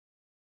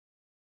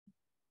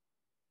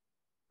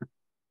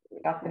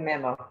Got the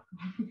memo.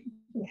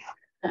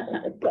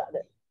 Got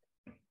it.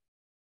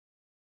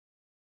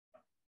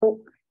 Oh,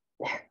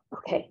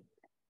 okay.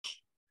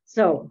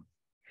 So,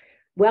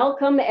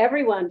 welcome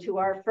everyone to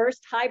our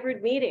first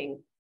hybrid meeting.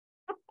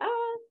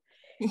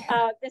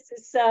 This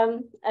is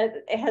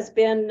has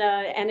been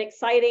an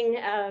exciting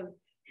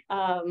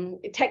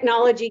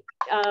technology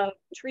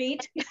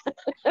treat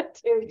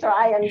to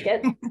try and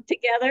get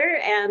together.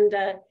 And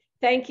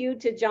thank you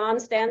to John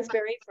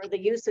Stansberry for the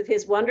use of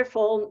his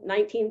wonderful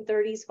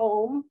 1930s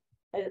home.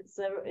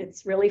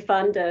 It's really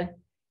fun to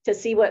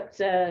see what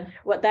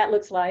that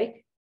looks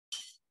like.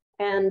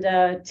 And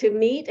to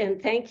meet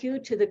and thank you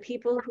to the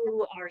people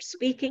who are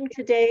speaking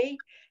today,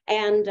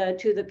 and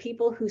to the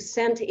people who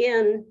sent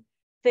in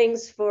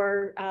things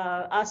for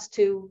us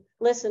to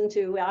listen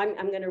to. I'm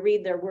going to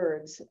read their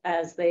words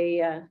as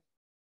they,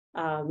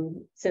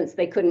 since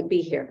they couldn't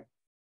be here.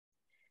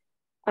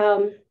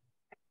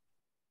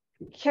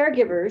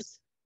 Caregivers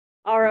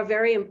are a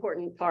very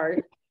important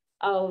part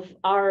of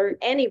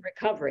any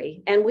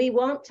recovery, and we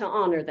want to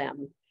honor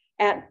them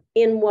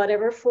in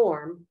whatever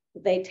form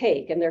they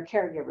take and their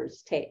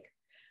caregivers take.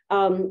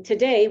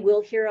 Today,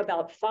 we'll hear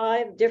about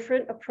 5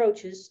 different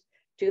approaches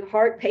to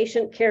heart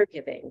patient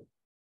caregiving.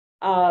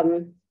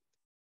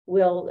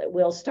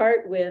 We'll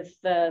start with,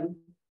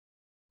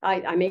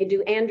 I may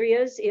do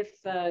Andrea's if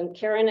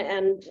Karen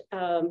and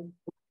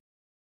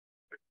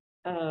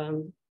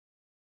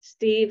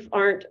Steve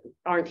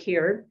aren't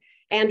here.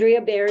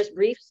 Andrea Baer's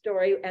brief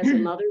story as a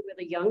mother with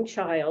a young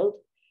child.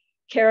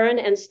 Karen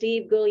and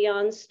Steve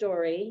Gouillon's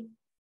story.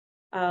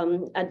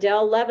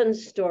 Adele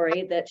Levin's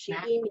story that she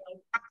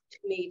emailed to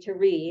me to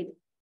read,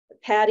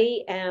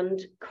 Patty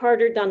and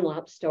Carter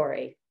Dunlop's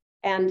story,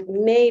 and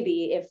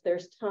maybe, if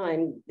there's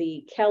time,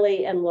 the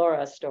Kelli and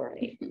Laura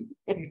story.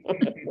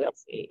 We'll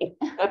see.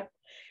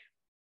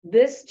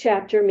 This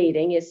chapter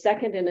meeting is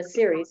second in a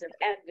series of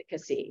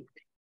advocacy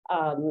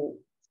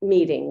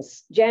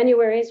meetings.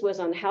 January's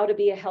was on how to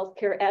be a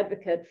healthcare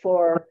advocate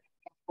for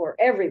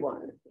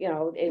everyone, you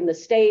know, in the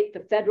state,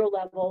 the federal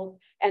level,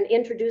 and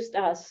introduced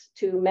us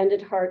to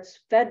Mended Hearts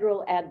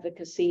federal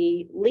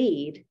advocacy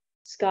lead,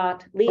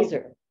 Scott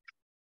Leeser.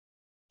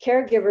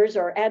 Caregivers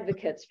are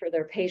advocates for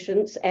their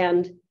patients,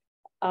 and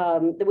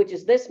which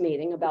is this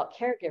meeting about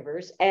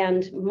caregivers,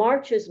 and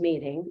March's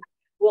meeting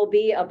will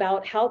be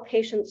about how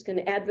patients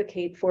can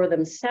advocate for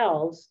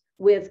themselves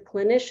with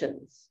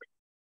clinicians.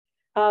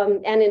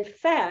 And in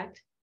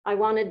fact, I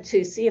wanted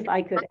to see if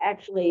I could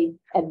actually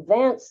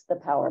advance the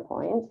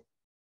PowerPoint.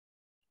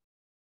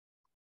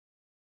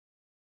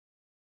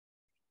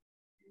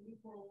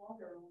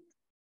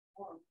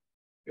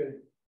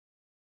 Good.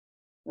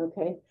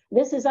 Okay,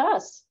 this is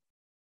us.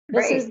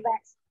 This is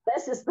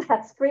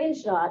that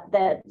screenshot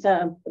that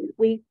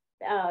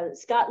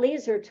Scott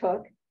Leeser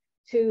took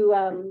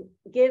to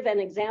give an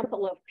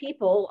example of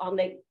people on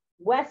the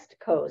West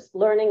Coast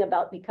learning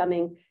about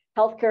becoming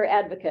healthcare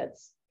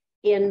advocates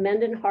in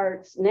Mended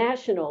Hearts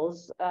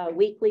National's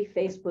weekly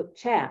Facebook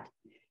chat.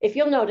 If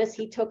you'll notice,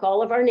 he took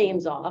all of our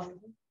names off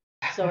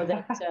so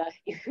that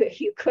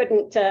you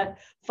couldn't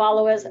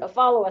follow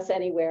us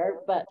anywhere,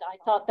 but I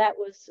thought that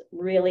was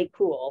really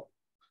cool.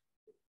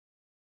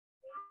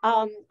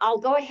 I'll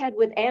go ahead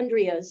with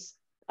Andrea's,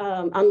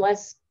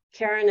 unless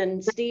Karen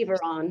and Steve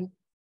are on.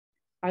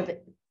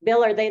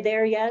 Bill, are they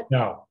there yet?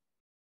 No.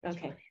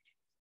 Okay.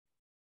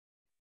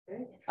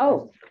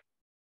 Oh,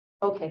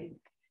 okay.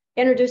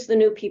 Introduce the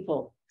new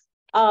people.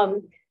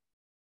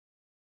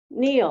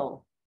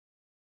 Neil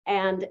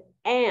and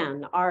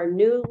Anne are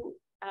new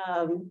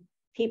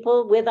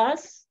people with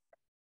us.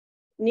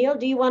 Neil,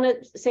 do you want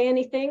to say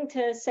anything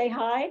to say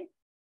hi?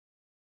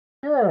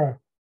 Sure.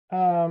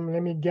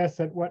 Let me guess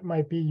at what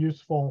might be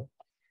useful.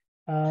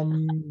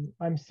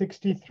 I'm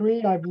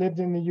 63. I've lived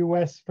in the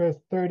US for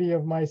 30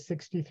 of my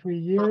 63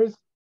 years.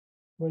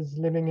 Was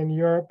living in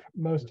Europe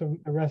most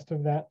of the rest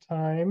of that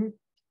time.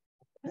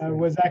 I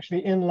was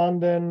actually in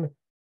London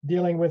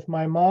dealing with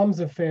my mom's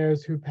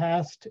affairs, who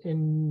passed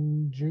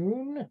in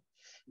June.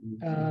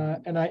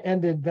 And I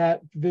ended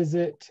that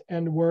visit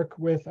and work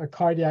with a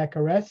cardiac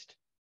arrest,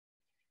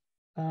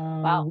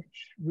 Wow.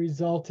 which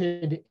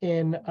resulted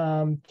in 2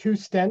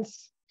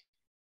 stents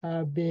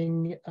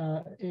being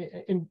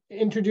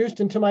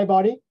introduced into my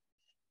body.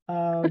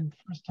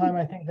 First time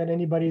I think that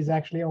anybody's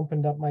actually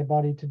opened up my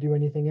body to do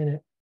anything in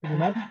it, pretty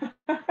much.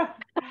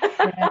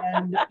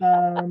 And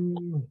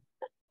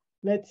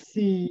let's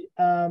see,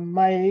 so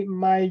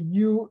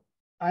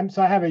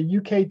I have a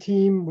UK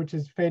team, which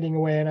is fading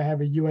away, and I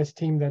have a US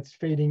team that's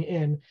fading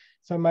in.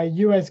 So my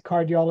US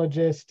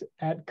cardiologist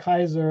at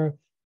Kaiser,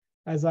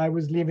 as I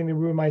was leaving the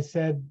room, I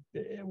said,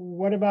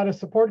 what about a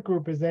support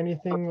group? Is there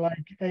anything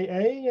like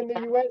AA in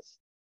the US?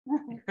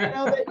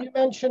 Now that you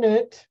mention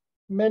it,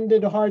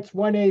 Mended Hearts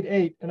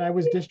 188, and I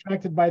was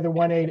distracted by the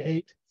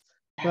 188.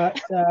 But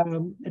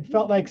it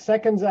felt like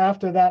seconds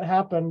after that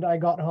happened, I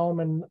got home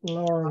and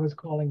Laura was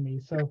calling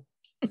me. So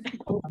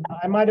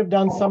I might have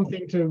done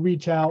something to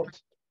reach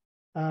out.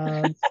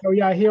 So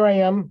yeah, here I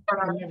am.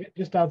 I live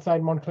just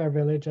outside Montclair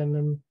Village, and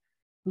I'm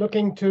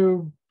looking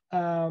to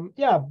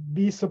yeah,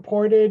 be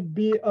supported,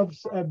 be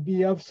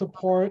of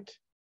support.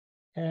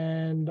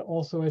 And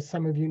also, as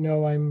some of you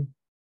know,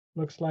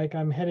 looks like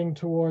I'm heading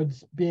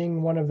towards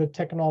being one of the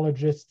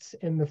technologists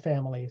in the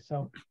family.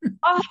 So,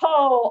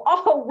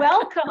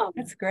 welcome.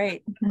 That's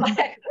great.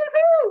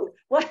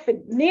 What,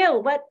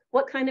 Neil?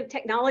 What kind of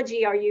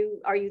technology are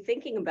you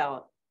thinking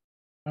about?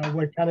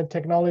 What kind of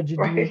technology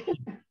do you need?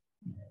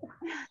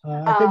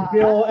 I think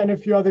Bill and a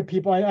few other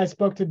people. I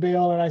spoke to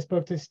Bill and I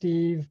spoke to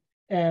Steve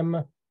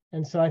M.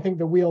 And so I think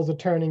the wheels are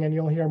turning, and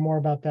you'll hear more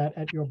about that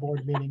at your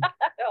board meeting.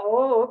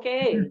 Oh,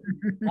 okay.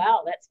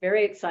 Wow, that's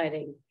very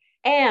exciting.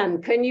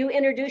 Anne, can you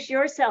introduce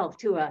yourself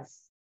to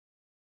us?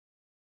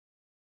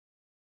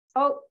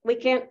 Oh, we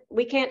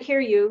can't hear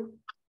you.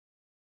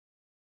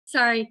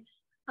 Sorry.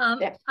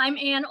 Yeah. I'm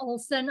Ann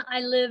Olson. I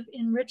live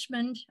in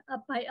Richmond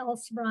up by El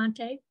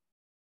Sobrante.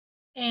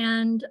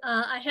 And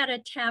I had a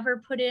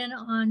TAVR put in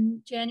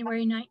on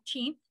January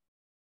 19th.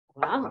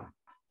 Wow.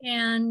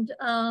 And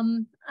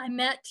I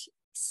met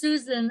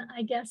Susan,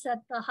 I guess,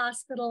 at the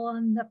hospital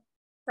on the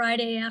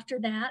Friday after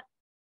that.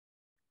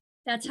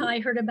 That's how I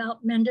heard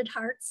about Mended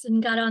Hearts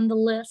and got on the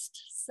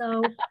list.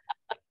 So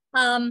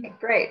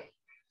Great.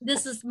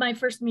 This is my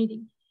first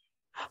meeting.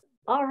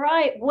 All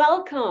right,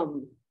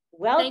 welcome.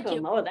 Thank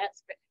you. Oh,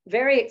 that's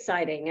very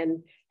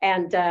exciting.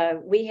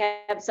 And we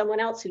have someone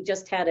else who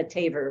just had a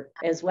TAVR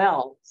as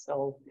well.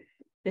 So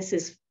this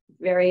is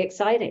very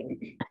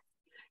exciting.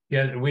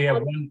 Yeah, we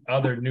have one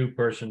other new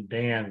person,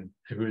 Dan,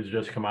 who's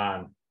just come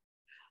on.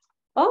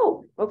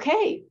 Oh,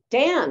 okay,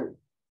 Dan.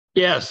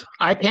 Yes,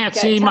 I can't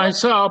see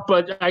myself,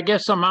 but I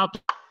guess I'm out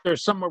there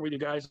somewhere with you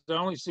guys. I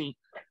only see,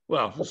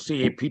 well,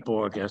 see 8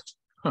 people, I guess.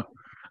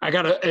 I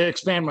got to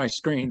expand my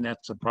screen.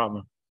 That's the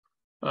problem.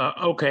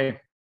 Okay.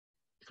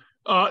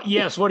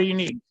 Yes, what do you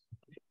need?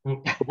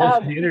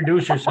 Just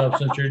introduce yourself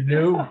since you're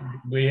new.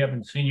 We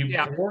haven't seen you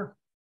before.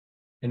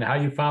 And how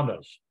you found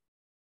us.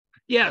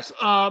 Yes,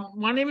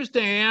 my name is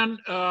Dan.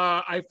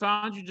 I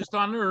found you just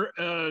on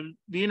the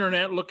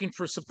internet looking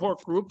for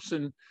support groups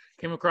and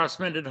came across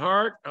Mended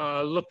Heart,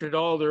 looked at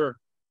all their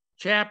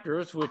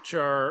chapters, which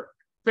are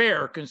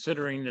fair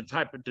considering the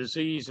type of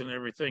disease and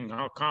everything,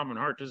 how common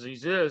heart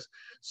disease is.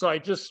 So I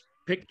just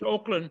picked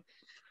Oakland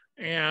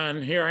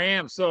and here I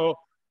am. So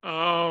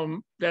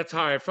that's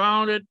how I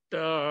found it.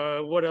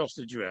 What else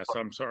did you ask?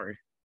 I'm sorry.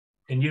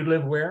 And you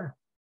live where?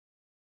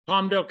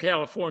 Palmdale,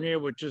 California,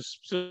 which is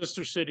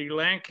sister city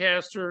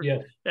Lancaster.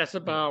 Yes. That's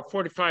about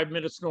 45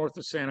 minutes north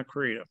of Santa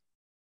Clarita.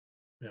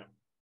 Yeah.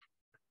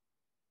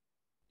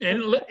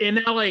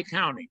 In LA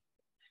County.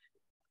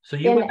 So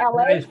you were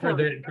praised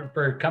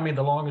for coming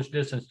the longest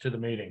distance to the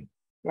meeting.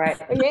 Right.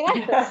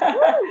 Yes.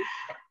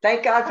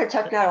 Thank God for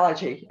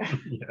technology.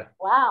 Yeah.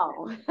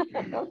 Wow.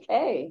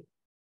 Okay.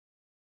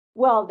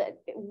 Well,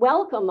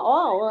 welcome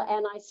all.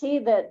 And I see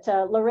that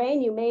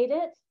Lorraine, you made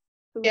it.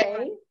 Hooray.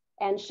 Yeah.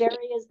 And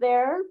Sherry is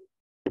there.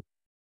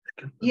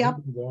 Yep.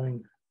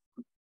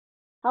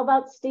 How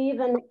about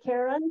Steve and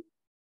Karen?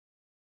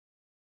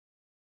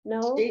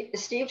 No?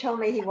 Steve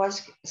told me he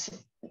was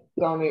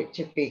going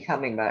to be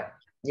coming, but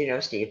you know,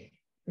 Steve.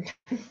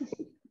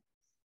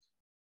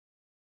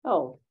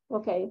 Oh,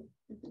 okay.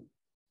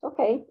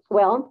 Okay.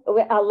 Well,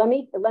 let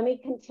me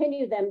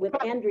continue then with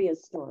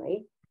Andrea's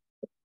story.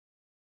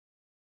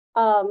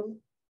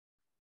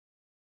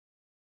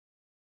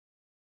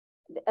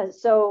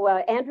 So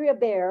Andrea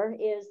Baer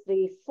is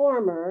the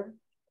former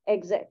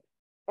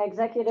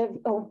executive.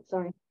 Oh,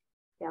 sorry.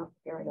 Yeah,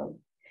 here I go.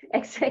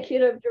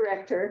 Executive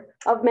Director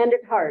of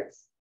Mended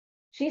Hearts.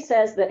 She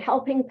says that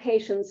helping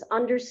patients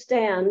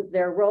understand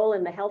their role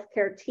in the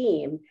healthcare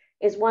team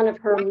is one of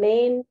her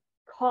main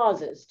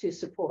causes to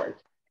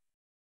support.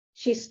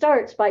 She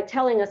starts by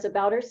telling us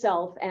about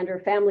herself and her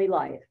family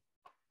life.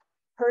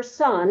 Her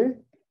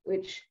son,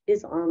 which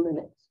is on the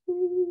next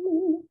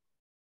screen.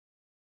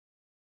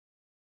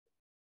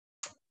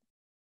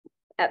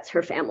 That's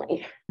her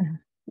family.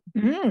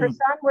 Her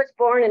son was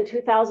born in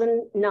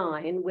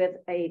 2009 with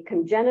a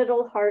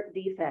congenital heart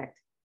defect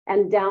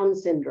and Down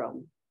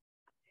syndrome.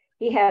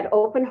 He had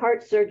open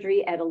heart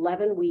surgery at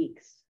 11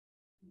 weeks.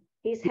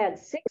 He's had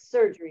 6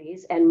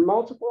 surgeries and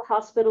multiple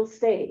hospital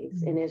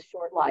stays in his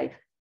short life.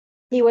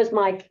 He was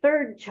my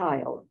 3rd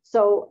child,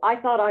 so I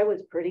thought I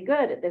was pretty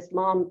good at this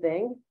mom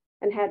thing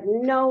and had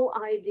no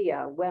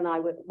idea what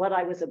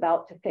I was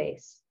about to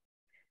face.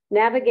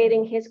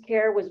 Navigating his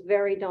care was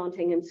very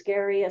daunting and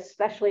scary,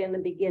 especially in the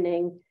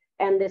beginning,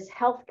 and this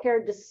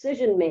healthcare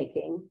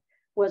decision-making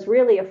was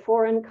really a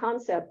foreign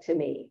concept to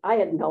me. I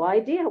had no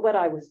idea what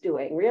I was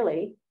doing,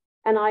 really,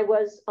 and I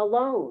was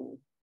alone.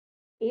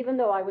 Even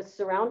though I was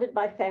surrounded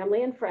by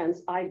family and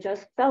friends, I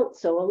just felt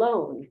so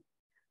alone.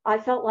 I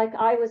felt like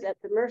I was at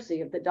the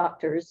mercy of the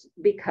doctors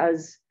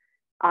because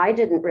I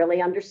didn't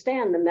really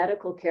understand the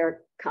medical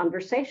care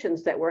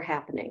conversations that were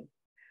happening.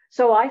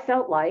 So I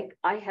felt like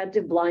I had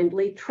to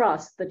blindly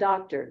trust the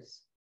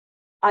doctors.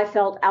 I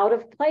felt out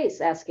of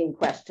place asking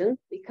questions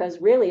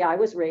because really I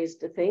was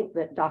raised to think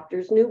that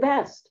doctors knew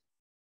best.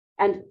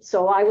 And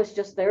so I was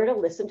just there to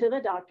listen to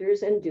the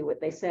doctors and do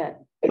what they said.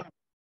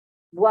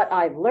 What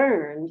I've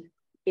learned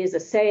is a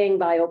saying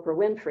by Oprah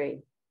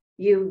Winfrey.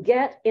 You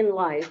get in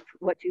life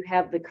what you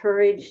have the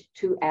courage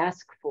to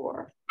ask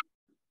for.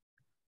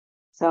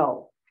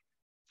 So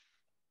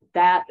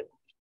that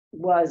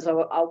was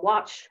a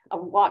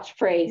watch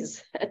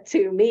phrase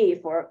to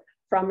me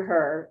from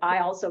her. I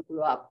also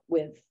grew up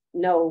with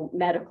no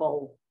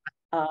medical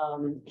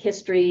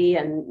history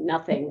and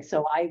nothing.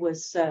 So I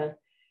was,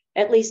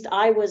 at least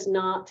I was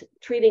not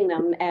treating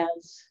them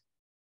as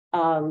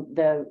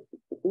the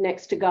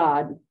next to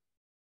God,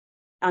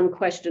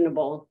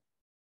 unquestionable.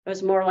 It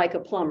was more like a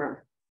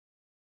plumber.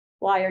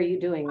 Why are you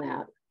doing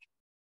that?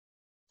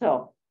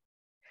 So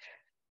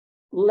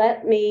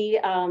let me,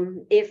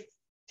 if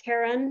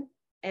Karen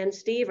and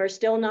Steve are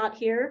still not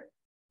here.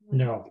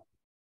 No.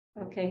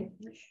 Okay.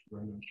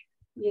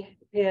 Yeah.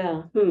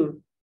 Yeah.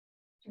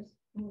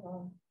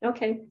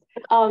 Okay.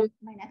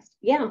 My next.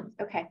 Yeah.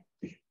 Okay.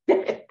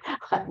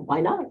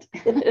 Why not?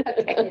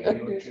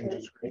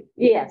 Okay.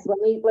 Yes.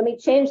 Let me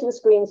change the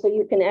screen so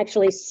you can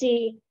actually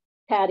see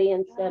Patty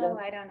instead of.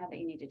 I don't know that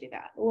you need to do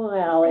that.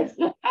 Well, it's,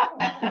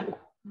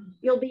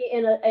 you'll be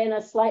in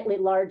a slightly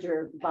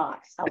larger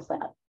box. How's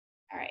that?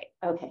 All right.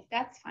 Okay.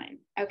 That's fine.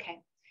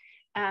 Okay.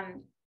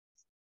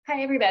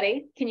 Hi,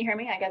 everybody. Can you hear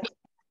me? I guess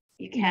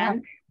you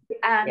can.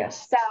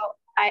 Yes. So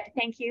I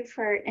thank you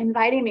for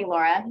inviting me,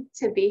 Laura,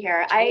 to be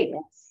here.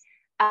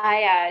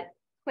 I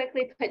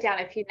quickly put down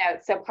a few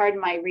notes, so pardon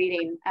my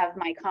reading of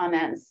my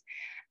comments.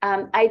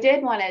 I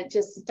did want to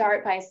just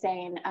start by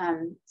saying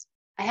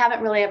I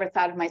haven't really ever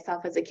thought of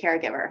myself as a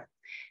caregiver.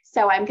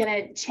 So I'm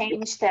going to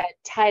change the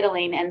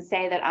titling and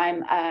say that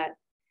I'm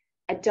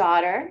a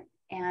daughter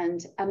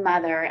and a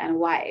mother and a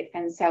wife.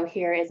 And so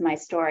here is my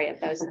story of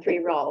those three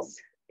roles.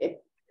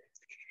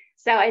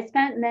 So I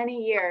spent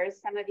many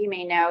years, some of you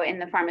may know, in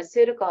the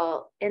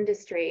pharmaceutical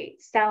industry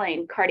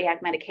selling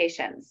cardiac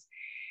medications.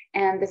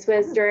 And this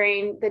was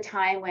during the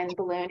time when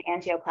balloon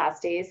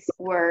angioplasties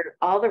were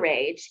all the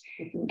rage,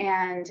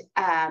 and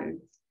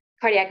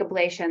cardiac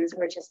ablations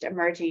were just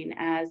emerging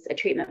as a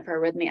treatment for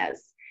arrhythmias.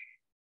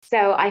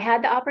 So I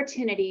had the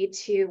opportunity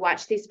to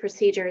watch these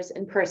procedures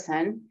in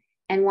person,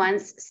 and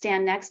once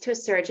stand next to a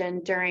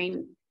surgeon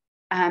during,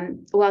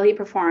 while he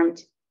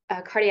performed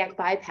a cardiac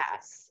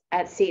bypass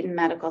at Seton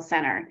Medical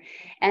Center.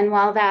 And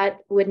while that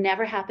would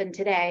never happen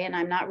today, and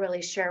I'm not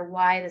really sure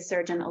why the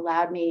surgeon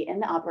allowed me in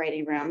the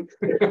operating room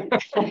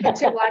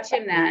to watch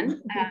him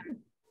then,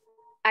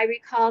 I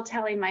recall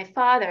telling my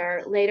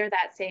father later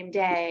that same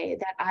day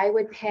that I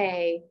would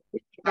pay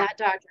that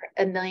doctor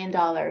 $1 million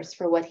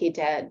for what he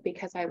did,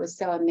 because I was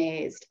so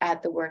amazed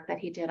at the work that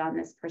he did on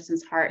this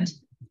person's heart.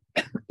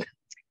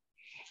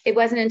 It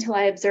wasn't until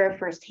I observed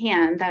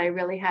firsthand that I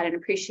really had an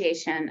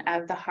appreciation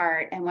of the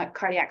heart and what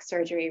cardiac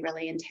surgery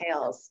really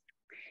entails.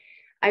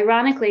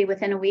 Ironically,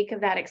 within a week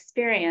of that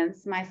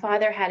experience, my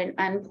father had an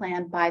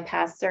unplanned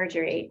bypass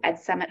surgery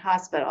at Summit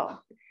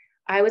Hospital.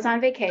 I was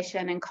on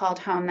vacation and called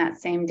home that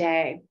same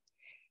day.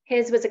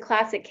 His was a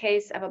classic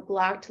case of a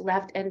blocked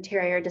left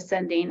anterior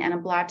descending and a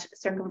blocked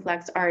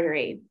circumflex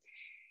artery.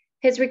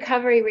 His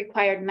recovery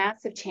required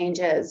massive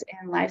changes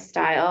in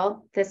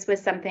lifestyle. This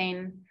was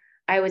something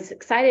I was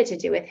excited to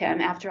do with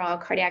him. After all,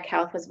 cardiac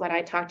health was what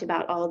I talked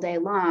about all day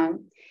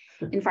long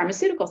in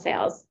pharmaceutical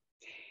sales.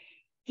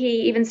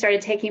 He even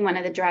started taking one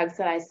of the drugs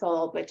that I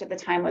sold, which at the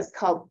time was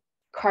called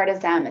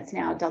Cardizem. It's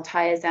now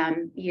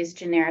Deltiazem, used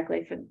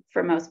generically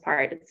for most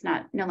part. It's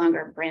no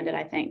longer branded,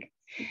 I think.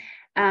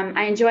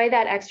 I enjoyed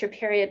that extra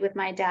period with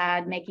my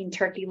dad, making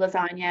turkey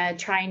lasagna,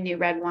 trying new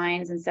red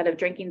wines instead of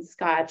drinking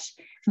scotch.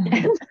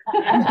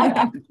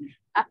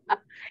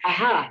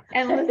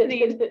 And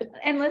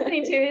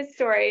listening to his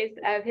stories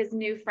of his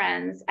new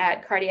friends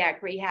at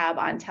cardiac rehab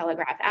on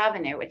Telegraph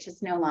Avenue, which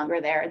is no longer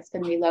there. It's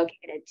been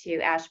relocated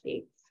to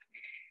Ashby.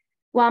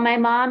 While my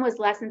mom was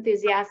less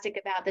enthusiastic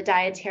about the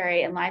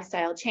dietary and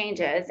lifestyle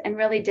changes and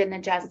really didn't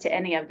adjust to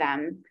any of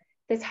them,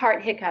 this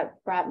heart hiccup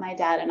brought my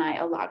dad and I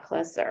a lot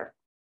closer.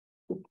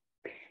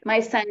 My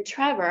son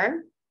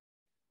Trevor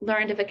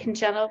learned of a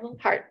congenital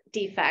heart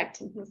defect,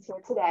 and he's here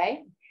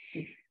today,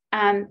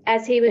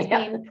 as he was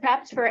being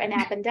prepped for an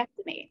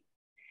appendectomy.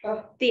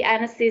 The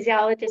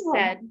anesthesiologist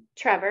said,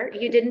 "Trevor,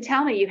 you didn't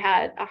tell me you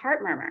had a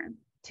heart murmur."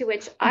 To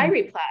which I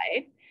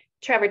replied,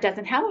 "Trevor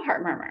doesn't have a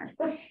heart murmur."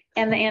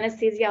 And the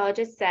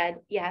anesthesiologist said,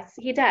 "Yes,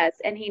 he does,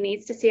 and he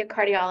needs to see a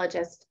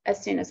cardiologist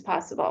as soon as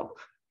possible."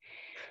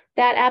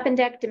 That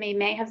appendectomy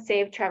may have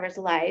saved Trevor's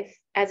life.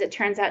 As it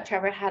turns out,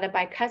 Trevor had a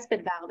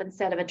bicuspid valve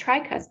instead of a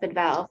tricuspid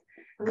valve,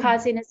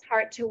 causing his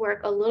heart to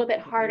work a little bit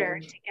harder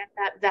to get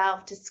that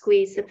valve to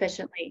squeeze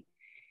sufficiently.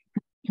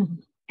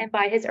 And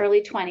by his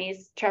early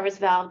 20s, Trevor's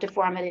valve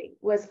deformity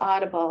was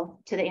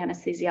audible to the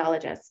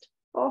anesthesiologist.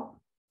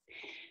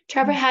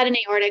 Trevor had an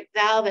aortic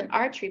valve and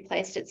arch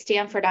replaced at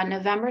Stanford on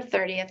November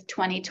 30th,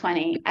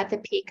 2020, at the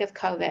peak of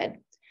COVID.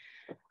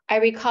 I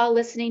recall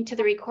listening to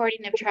the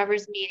recording of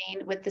Trevor's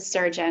meeting with the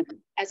surgeon,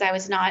 as I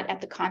was not at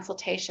the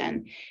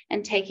consultation,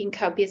 and taking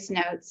copious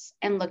notes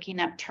and looking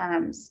up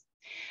terms.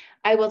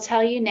 I will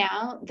tell you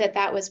now that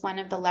that was one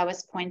of the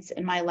lowest points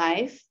in my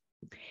life.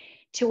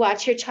 To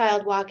watch your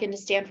child walk into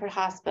Stanford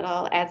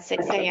Hospital at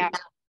 6 a.m.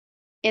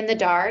 in the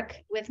dark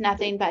with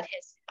nothing but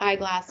his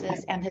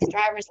eyeglasses and his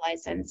driver's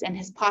license in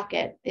his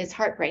pocket is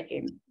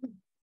heartbreaking.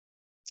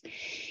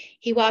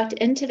 He walked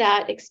into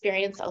that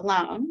experience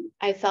alone.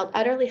 I felt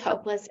utterly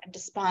hopeless and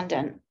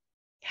despondent.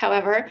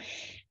 However,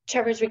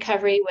 Trevor's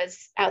recovery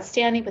was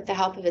outstanding with the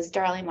help of his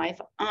darling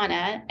wife,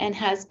 Anna, and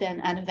has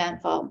been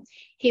uneventful.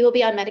 He will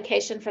be on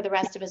medication for the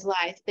rest of his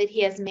life, but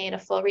he has made a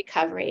full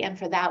recovery, and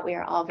for that, we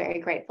are all very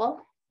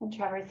grateful. And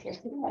Trevor's here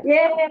today.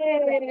 Yay!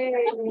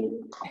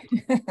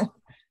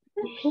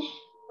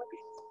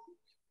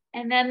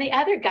 And then the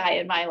other guy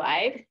in my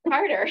life,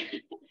 Carter,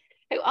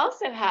 who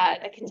also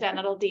had a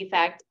congenital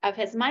defect of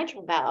his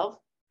mitral valve,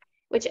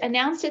 which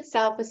announced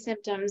itself with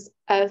symptoms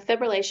of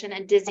fibrillation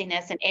and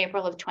dizziness in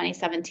April of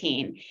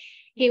 2017.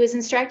 He was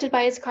instructed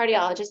by his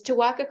cardiologist to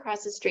walk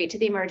across the street to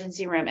the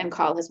emergency room and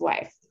call his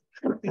wife.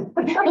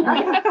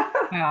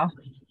 Wow.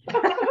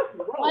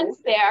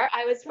 Once there,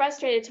 I was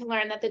frustrated to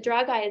learn that the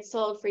drug I had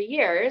sold for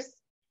years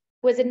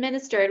was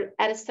administered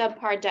at a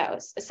subpar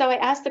dose. So I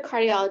asked the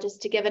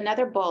cardiologist to give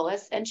another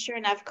bolus, and sure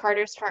enough,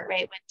 Carter's heart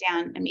rate went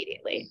down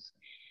immediately.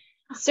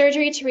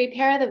 Surgery to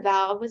repair the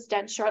valve was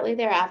done shortly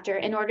thereafter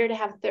in order to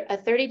have a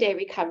 30-day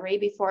recovery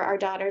before our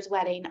daughter's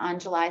wedding on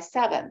July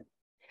 7th.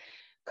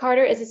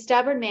 Carter is a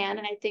stubborn man,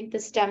 and I think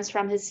this stems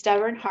from his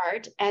stubborn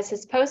heart, as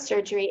his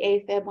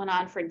post-surgery AFib went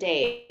on for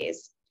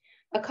days.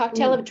 A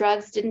cocktail of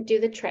drugs didn't do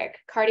the trick.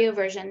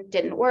 Cardioversion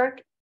didn't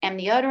work.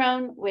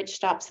 Amiodarone, which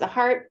stops the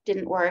heart,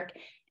 didn't work.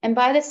 And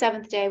by the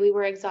 7th day, we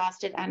were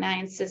exhausted, and I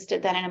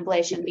insisted that an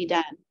ablation be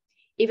done,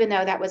 even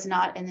though that was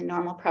not in the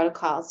normal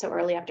protocol so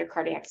early after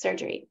cardiac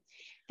surgery.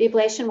 The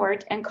ablation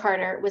worked, and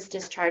Carter was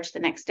discharged the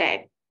next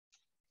day.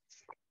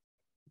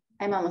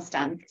 I'm almost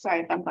done.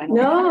 Sorry if I'm going.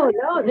 No,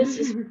 this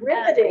is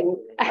riveting.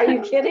 Are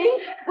you kidding?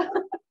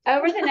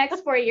 Over the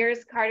next 4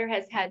 years, Carter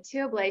has had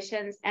 2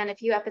 ablations and a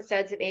few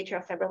episodes of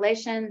atrial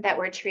fibrillation that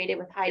were treated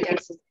with high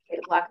doses of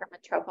beta blocker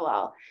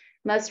metoprolol.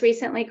 Most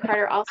recently,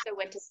 Carter also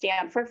went to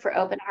Stanford for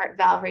open heart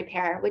valve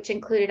repair, which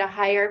included a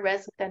higher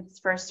risk than his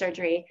first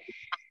surgery.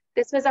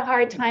 This was a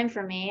hard time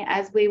for me,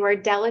 as we were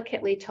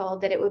delicately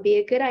told that it would be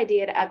a good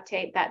idea to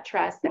update that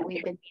trust that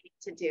we've been needing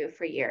to do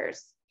for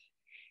years,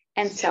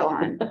 and so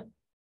on.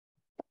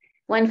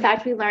 One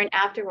fact we learned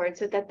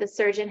afterwards was that the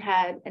surgeon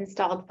had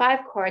installed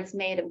 5 cords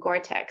made of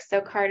Gore-Tex.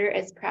 So Carter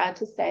is proud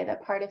to say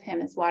that part of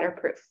him is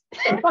waterproof.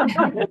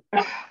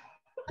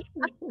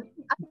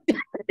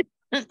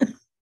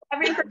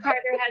 Recovery for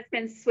Carter has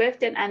been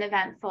swift and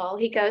uneventful.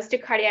 He goes to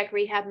cardiac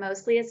rehab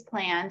mostly as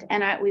planned,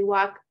 and we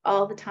walk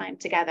all the time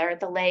together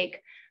at the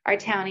lake, our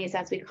townies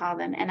as we call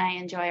them, and I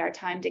enjoy our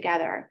time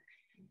together.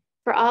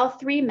 For all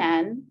 3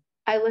 men,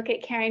 I look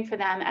at caring for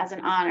them as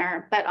an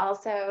honor, but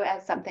also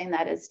as something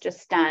that is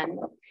just done.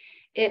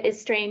 It is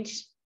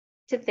strange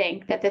to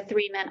think that the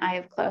 3 men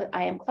I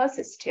am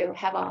closest to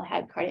have all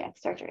had cardiac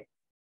surgery.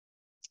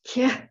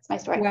 Yeah, that's my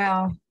story.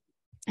 Wow.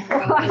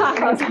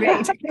 That's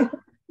great.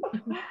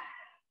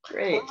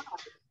 Great.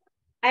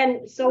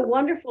 And so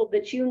wonderful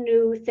that you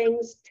knew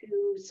things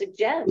to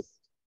suggest.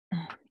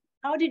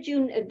 How did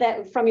you,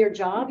 that from your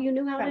job, you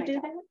knew how to do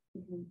that?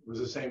 It was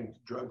the same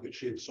drug that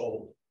she had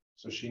sold.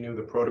 So she knew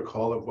the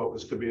protocol of what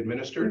was to be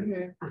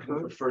administered.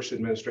 The first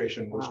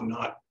administration was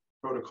not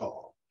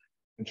protocol.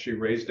 And she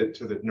raised it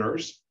to the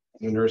nurse.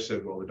 And the nurse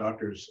said, well, the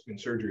doctor's in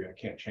surgery. I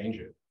can't change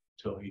it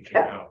until he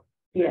came out.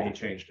 And he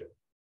changed it.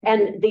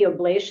 And the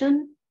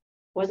ablation,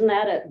 wasn't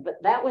that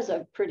but that was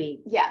a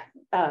pretty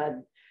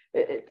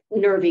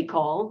nervy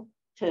call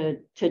to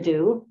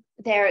do.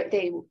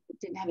 They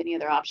didn't have any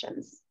other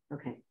options.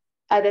 Okay.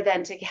 Other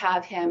than to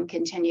have him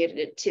continue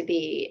to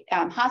be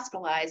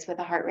hospitalized with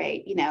a heart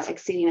rate,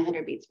 exceeding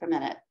 100 beats per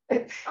minute,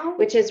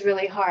 which is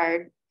really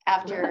hard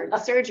after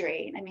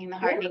surgery. I mean, the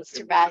heart needs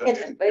to rest.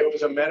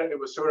 It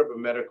was sort of a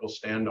medical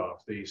standoff.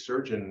 The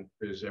surgeon,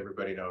 as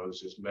everybody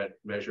knows, is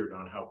measured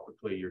on how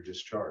quickly you're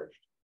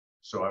discharged.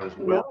 So I was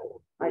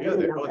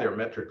their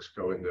metrics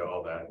go into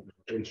all that.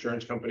 The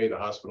insurance company, the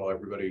hospital,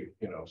 everybody,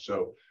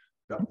 so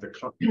the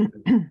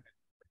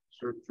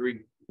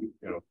 3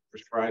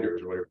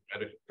 prescribers or whatever,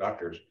 medical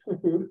doctors,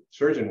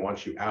 surgeon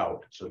wants you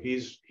out. So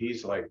he's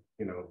like,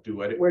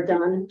 we're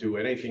done. Do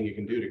anything you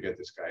can do to get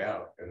this guy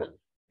out.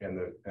 And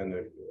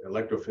the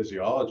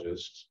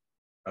electrophysiologist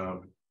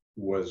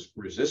was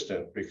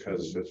resistant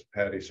because, as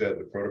Patty said,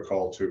 the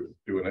protocol to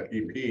do an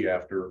EP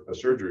after a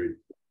surgery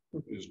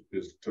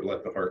is to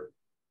let the heart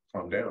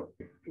calm down.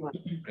 Wow.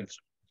 And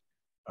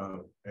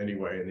so,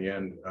 anyway, in the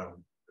end,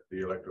 the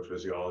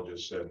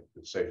electrophysiologist said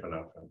it's safe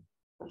enough, and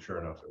sure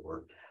enough, it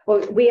worked.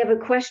 Well, we have a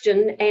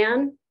question,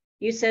 Anne.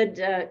 You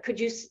said, could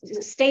you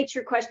state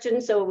your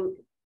question? So,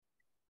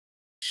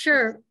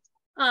 sure.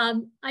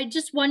 I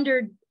just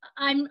wondered.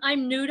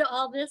 I'm new to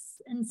all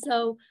this, and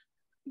so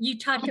you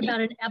talked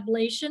about an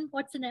ablation.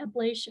 What's an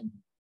ablation?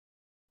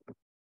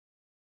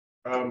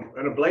 An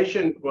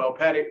ablation. Well,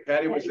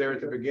 Patty was there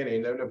at the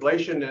beginning. An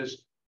ablation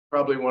is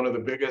probably one of the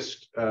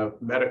biggest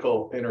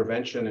medical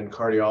intervention in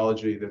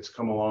cardiology that's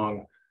come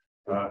along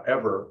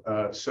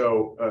ever.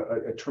 So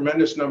a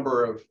tremendous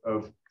number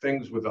of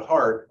things with the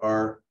heart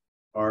are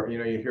are, you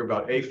know, you hear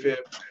about AFib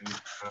and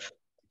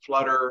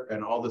flutter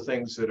and all the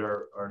things that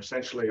are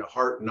essentially a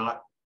heart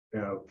not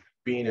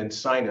being in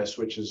sinus,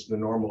 which is the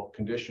normal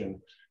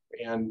condition.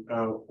 And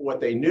what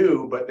they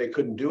knew, but they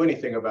couldn't do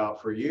anything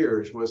about for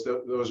years, was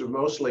that those are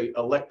mostly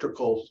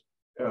electrical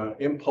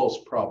impulse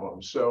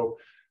problems. So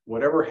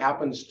whatever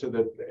happens to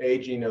the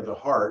aging of the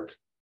heart,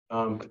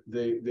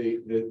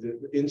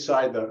 the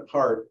inside the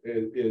heart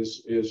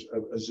is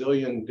a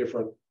zillion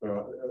different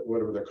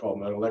whatever they're called,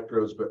 not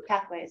electrodes, but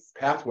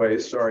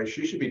pathways. Sorry,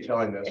 she should be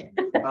telling this.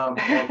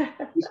 And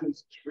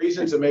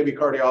reasons that maybe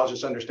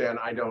cardiologists understand,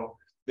 I don't.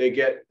 They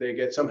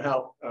get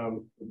somehow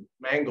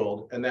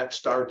mangled, and that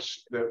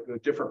starts the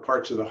different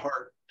parts of the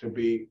heart to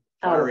be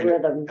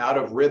firing out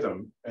of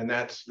rhythm, and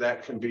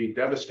that can be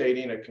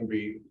devastating. It can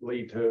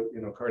lead to,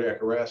 you know,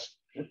 cardiac arrest.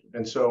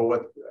 And so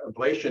what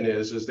ablation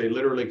is they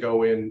literally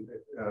go in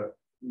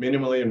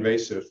minimally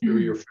invasive through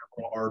your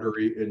femoral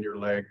artery in your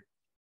leg,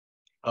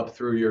 up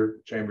through your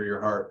chamber of your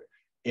heart,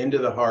 into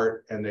the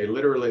heart, and they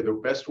literally, the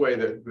best way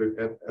that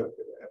the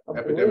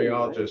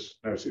epidemiologist,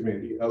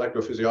 the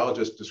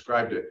electrophysiologist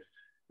described it,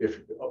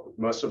 if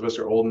most of us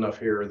are old enough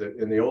here, that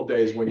in the old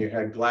days when you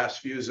had glass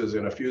fuses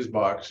in a fuse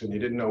box and you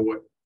didn't know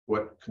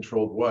what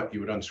controlled what, you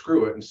would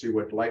unscrew it and see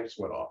what lights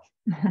went off.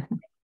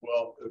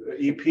 Well,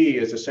 EP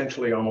is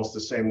essentially almost the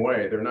same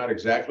way. They're not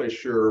exactly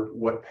sure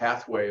what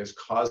pathway is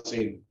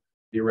causing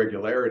the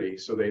irregularity.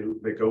 So they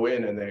go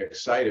in and they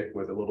excite it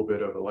with a little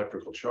bit of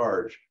electrical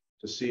charge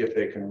to see if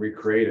they can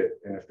recreate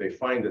it. And if they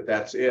find that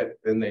that's it,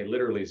 then they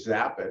literally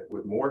zap it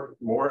with more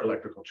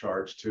electrical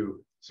charge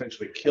to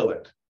essentially kill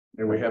it.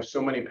 And we have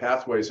so many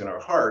pathways in our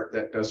heart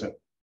that doesn't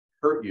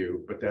hurt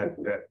you, but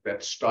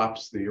that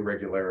stops the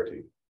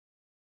irregularity.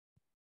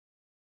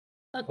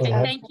 Okay,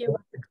 thank you.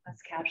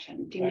 Closed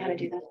caption. Do you know how to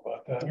do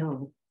that?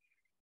 No.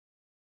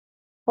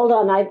 Hold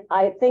on,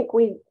 I think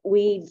we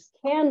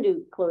can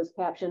do closed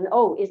caption.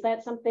 Oh, is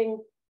that something?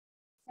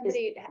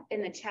 Somebody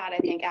in the chat, I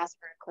think, asked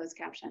for a closed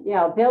caption.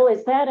 Yeah, Bill,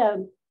 is that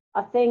a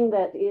thing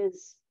that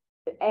is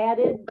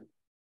added?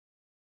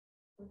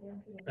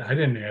 I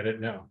didn't add it,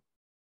 no.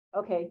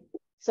 Okay,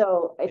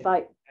 so if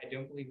I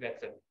don't believe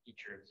that's a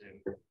feature of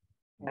Zoom.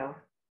 No.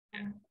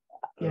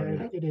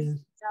 Yeah, it is.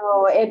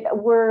 No,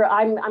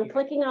 I'm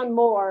clicking on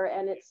more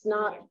and it's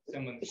not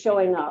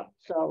showing up.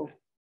 So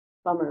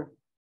bummer.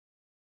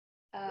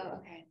 Oh,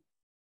 okay.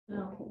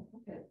 No,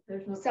 okay.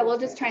 There's no. So we'll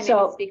just try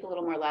and speak a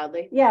little more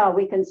loudly. Yeah,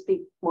 we can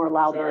speak more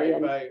loudly. Sorry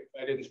if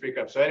I didn't speak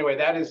up. So anyway,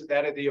 that is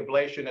the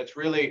ablation. It's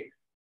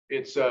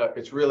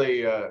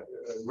really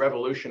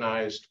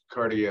revolutionized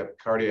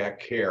cardiac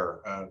care.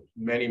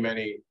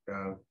 Many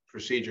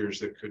procedures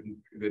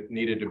that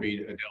needed to be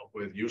dealt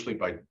with, usually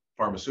by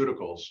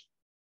pharmaceuticals,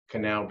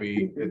 can now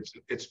be.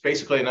 It's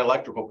basically an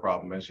electrical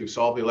problem. As you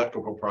solve the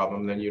electrical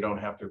problem, then you don't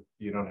have to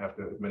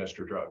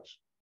administer drugs.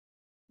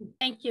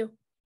 Thank you.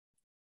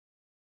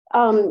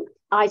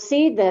 I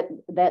see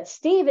that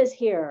Steve is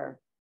here.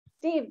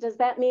 Steve, does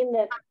that mean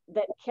that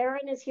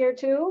Karen is here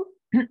too?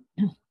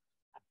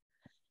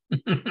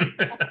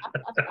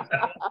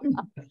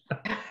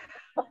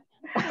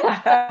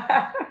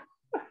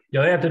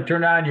 You'll have to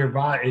turn on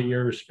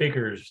your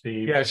speakers,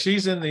 Steve. Yeah,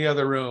 she's in the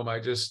other room. I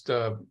just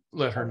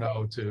let her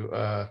know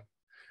to.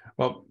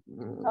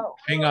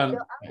 Hang on.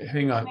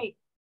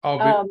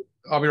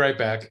 I'll be right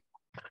back.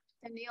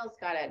 And Neil's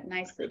got it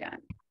nicely done.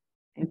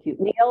 Thank you,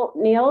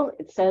 Neil.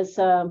 It says.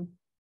 I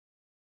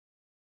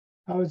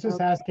was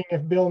just asking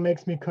if Bill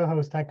makes me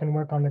co-host, I can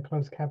work on the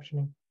closed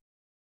captioning.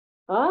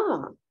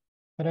 Ah.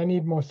 But I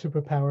need more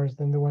superpowers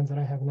than the ones that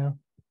I have now.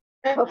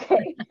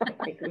 Okay.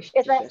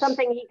 Is that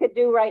something he could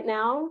do right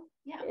now?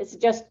 Yeah. It's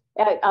just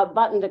a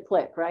button to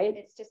click, right?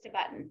 It's just a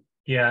button.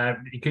 Yeah.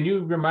 Can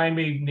you remind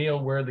me,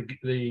 Neil, where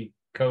the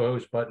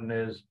co-host button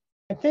is?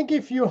 I think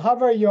if you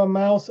hover your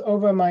mouse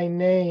over my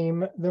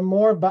name, the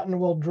more button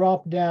will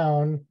drop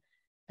down,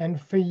 and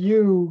for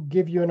you,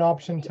 give you an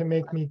option to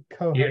make me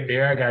co-host.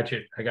 Yeah, I got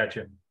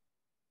you.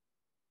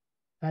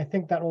 I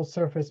think that will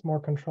surface more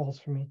controls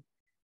for me.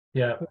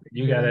 Yeah,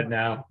 you got it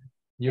now.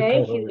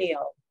 Thank you,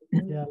 Neil.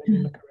 Yeah, let me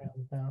look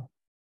around now.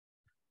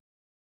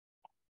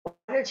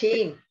 What a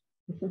team.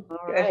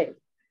 All right.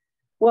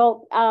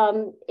 Well,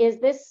 is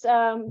this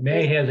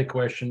May has a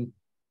question.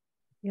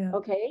 Yeah.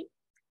 Okay.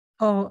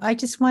 Oh, I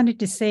just wanted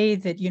to say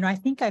that, I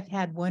think I've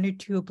had 1 or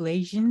 2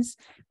 ablations,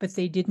 but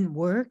they didn't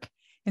work.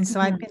 And so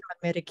I've been on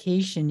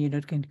medication,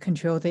 to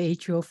control the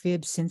atrial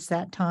fib since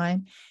that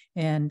time.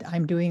 And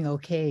I'm doing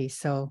okay.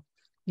 So,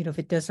 if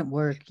it doesn't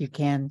work, you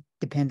can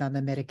depend on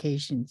the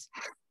medications.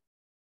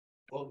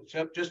 Well,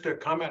 just to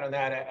comment on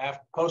that,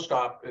 after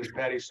post-op, as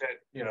Patty said,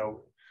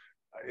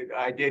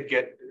 I did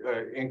get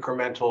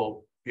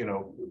incremental,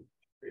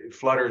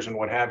 flutters and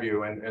what have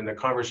you. And the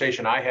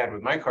conversation I had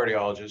with my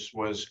cardiologist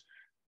was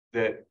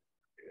that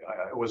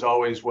it was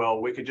always,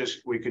 well, we could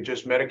just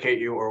medicate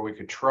you, or we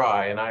could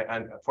try. And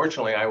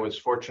unfortunately, I was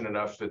fortunate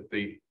enough that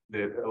the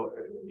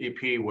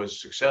EP was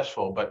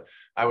successful, but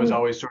I was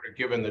always sort of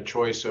given the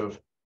choice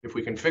of, if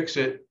we can fix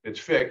it, it's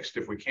fixed.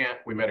 If we can't,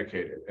 we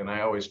medicate it. And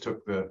I always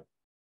took the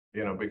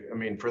You know, I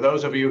mean, for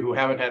those of you who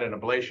haven't had an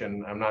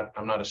ablation, I'm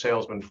not a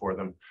salesman for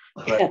them,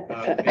 but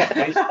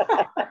it's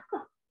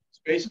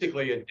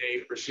basically a day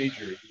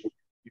procedure.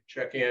 You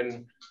check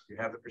in, you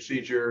have the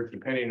procedure,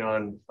 depending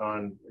on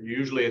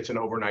usually it's an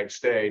overnight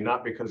stay,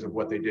 not because of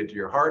what they did to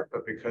your heart,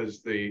 but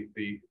because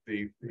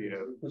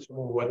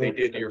what they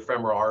did to your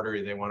femoral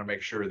artery, they want to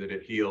make sure that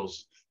it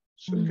heals,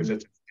 because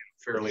it's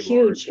fairly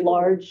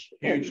large,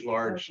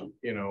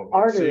 you know,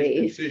 artery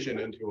incision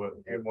into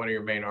one of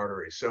your main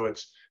arteries. So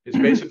it's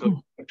basically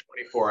a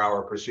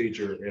 24-hour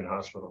procedure in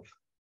hospital.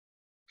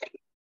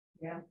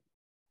 Yeah.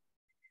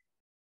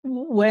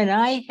 When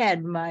I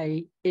had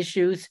my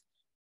issues,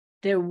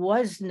 there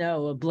was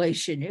no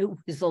ablation. It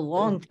was a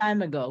long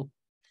time ago.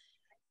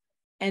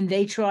 And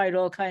they tried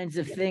all kinds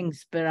of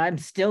things, but I'm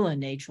still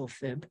an atrial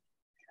fib.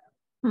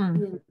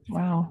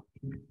 Wow.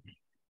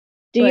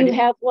 Do you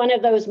have one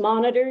of those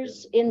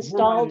monitors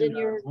installed in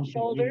your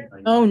shoulder?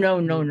 Oh, no.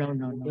 I'm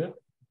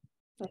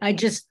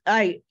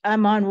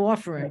on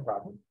warfarin.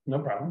 No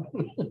problem.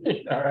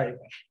 All right.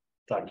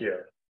 Talk to you.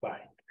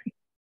 Bye.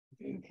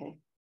 Okay.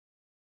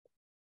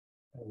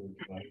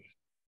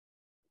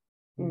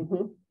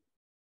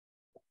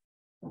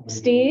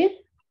 Steve?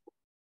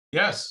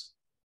 Yes.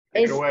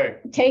 Take it away.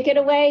 Take it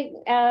away,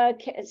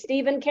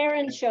 Steve and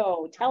Karen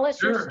show. Tell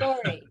us your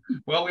story.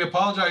 Well, we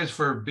apologize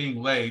for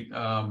being late.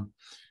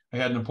 I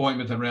had an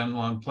appointment that ran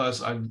long.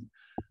 Plus,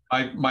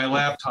 my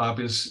laptop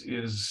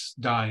is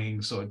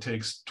dying, so it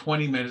takes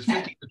 20 minutes,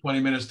 15 to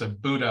 20 minutes to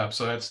boot up.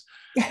 So that's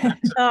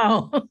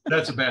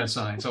a bad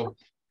sign. So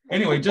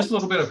anyway, just a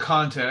little bit of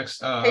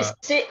context.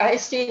 Steve, I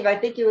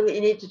think you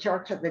need to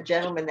talk to the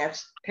gentleman. That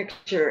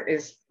picture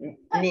is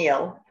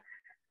Neil.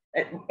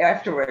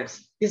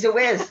 Afterwards, he said,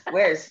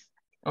 "Where's?"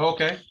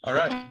 Okay, all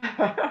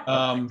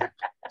right.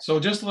 So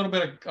just a little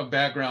bit of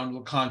background, a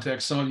little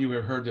context. Some of you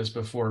have heard this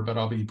before, but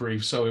I'll be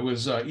brief. So it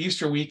was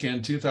Easter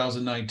weekend,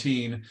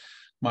 2019.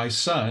 My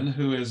son,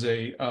 who is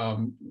a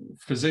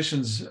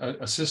physician's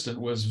assistant,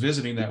 was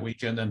visiting that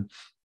weekend, and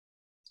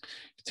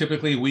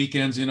typically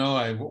weekends, you know,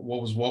 I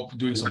was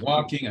doing some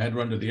walking. I had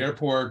run to the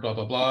airport, blah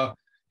blah blah.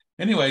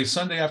 Anyway,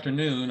 Sunday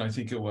afternoon, I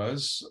think it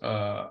was,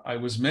 I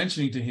was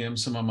mentioning to him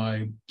some of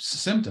my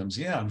symptoms.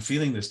 Yeah, I'm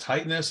feeling this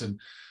tightness. And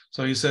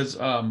so he says,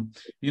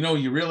 you know,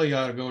 you really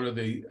ought to go to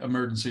the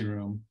emergency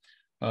room.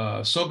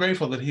 So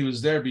grateful that he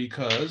was there,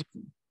 because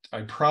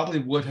I probably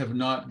would have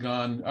not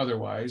gone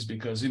otherwise,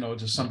 because, you know,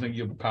 just something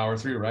you power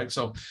through, right?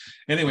 So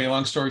anyway,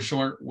 long story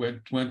short,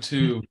 went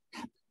to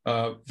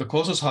the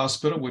closest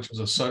hospital, which was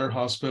a Sutter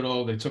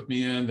hospital. They took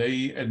me in,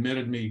 they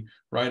admitted me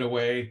right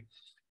away.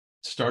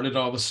 Started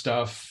all the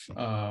stuff.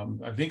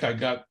 I think I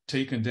got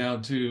taken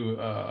down to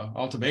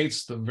Alta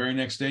Bates the very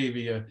next day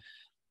via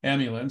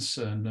ambulance,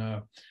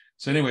 and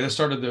so anyway, that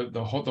started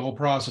the whole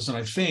process. And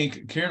I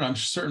think Karen, I'm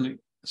certain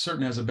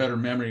has a better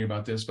memory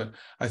about this, but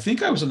I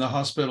think I was in the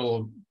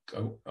hospital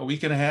a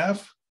week and a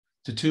half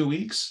to 2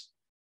 weeks.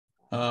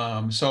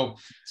 So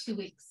 2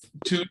 weeks.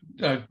 2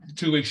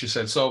 weeks, you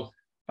said. So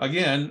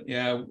again,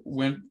 yeah,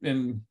 went,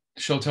 and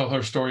she'll tell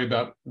her story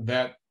about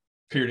that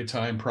period of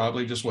time,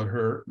 probably just what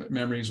her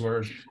memories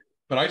were.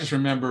 But I just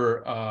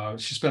remember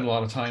she spent a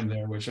lot of time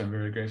there, which I'm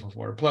very grateful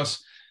for.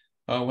 Plus,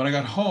 when I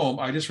got home,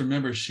 I just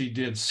remember she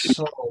did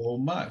so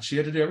much. She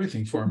had to do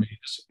everything for me.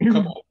 Just a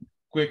couple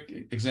quick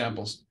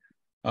examples.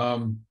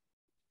 Every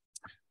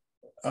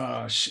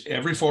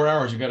 4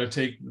 hours, you got to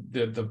take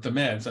the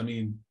meds. I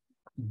mean,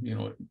 you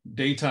know,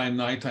 daytime,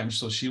 nighttime.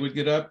 So she would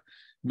get up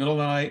middle of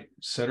the night,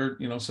 set her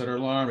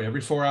alarm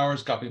every 4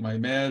 hours, copy my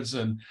meds.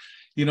 And,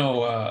 you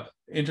know,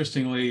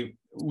 interestingly,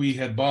 we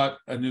had bought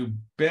a new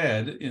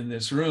bed in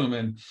this room,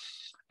 and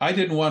I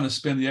didn't want to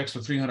spend the extra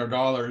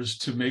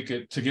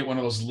 $300 to get one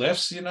of those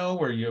lifts, you know,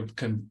 where you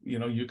can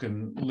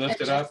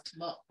lift it up,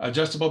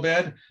 adjustable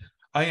bed.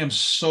 I am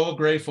so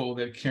grateful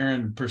that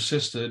Karen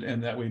persisted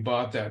and that we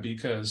bought that,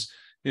 because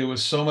it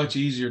was so much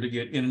easier to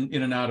get in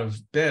and out of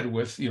bed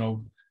with, you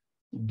know,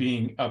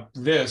 being up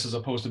this as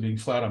opposed to being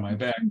flat on my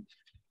back.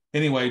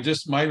 Anyway,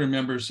 just my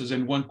remembrances.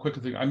 And one quick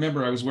thing, I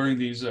remember I was wearing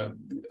these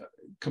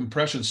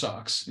compression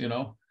socks, you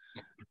know.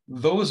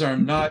 Those are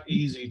not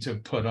easy to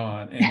put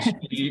on, and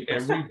she,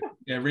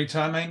 every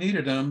time I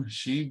needed them,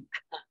 she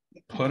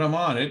put them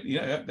on.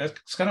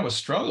 That's kind of a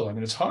struggle. I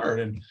mean, it's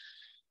hard. And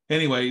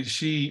anyway,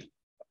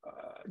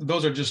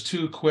 those are just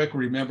two quick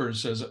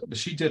remembrances.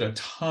 She did a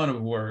ton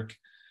of work.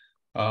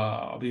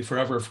 I'll be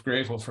forever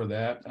grateful for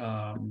that.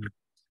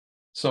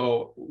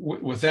 So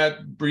with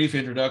that brief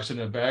introduction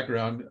and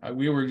background,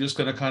 we were just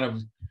going to kind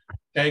of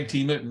tag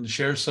team it and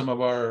share some of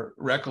our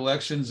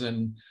recollections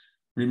and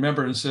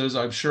remembrances.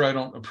 I'm sure I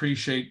don't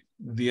appreciate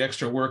the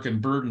extra work and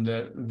burden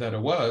that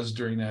it was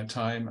during that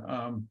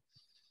time.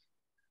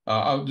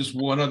 Just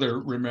one other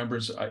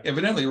remembrance.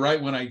 Evidently,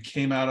 right when I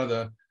came out of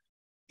the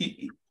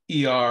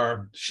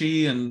ER,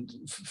 she and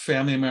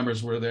family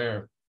members were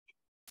there,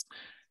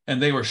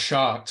 and they were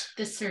shocked.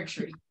 The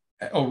surgery.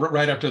 Oh,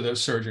 right after the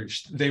surgery,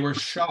 they were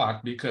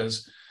shocked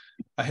because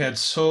I had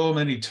so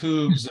many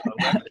tubes and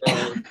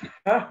electrodes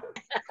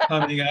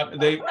coming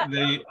out.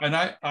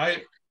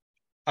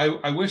 I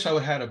I wish I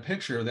would have had a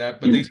picture of that,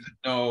 but they said,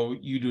 no,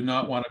 you do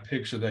not want a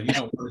picture of that. You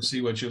don't want to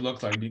see what you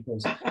look like,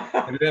 because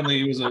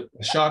evidently it was a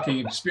shocking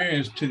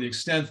experience to the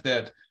extent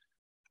that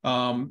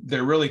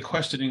they're really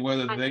questioning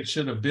whether they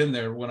should have been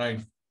there when I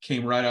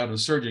came right out of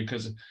surgery.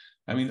 Because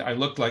I mean, I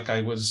looked like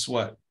I was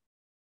what?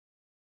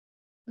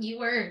 You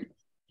were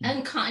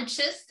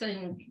unconscious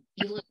and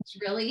you looked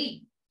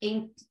really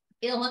in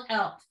ill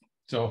health.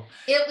 So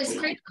it was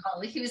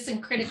critical. He was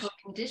in critical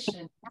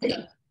condition.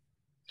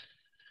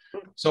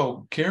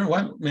 So Karen,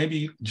 why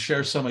maybe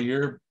share some of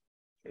your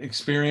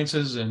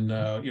experiences and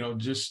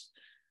just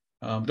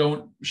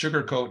don't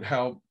sugarcoat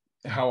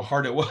how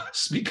hard it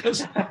was,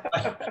 because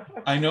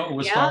I know it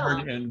was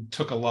hard and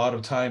took a lot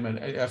of time and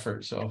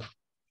effort. So,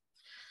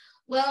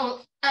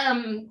 well,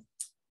 I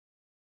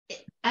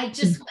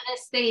just want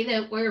to say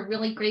that we're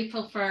really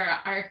grateful for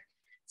our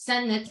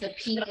son that's a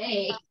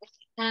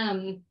PA.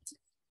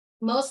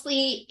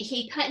 Mostly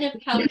he kind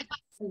of helped us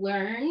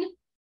learn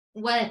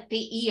what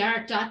the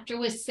ER doctor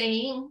was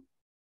saying.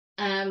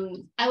 I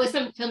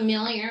wasn't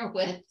familiar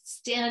with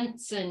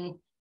stents and,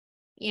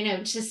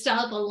 just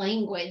all the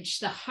language,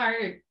 the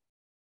hard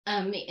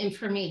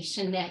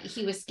information that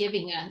he was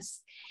giving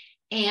us.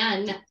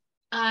 And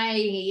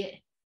I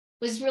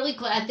was really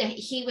glad that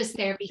he was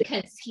there,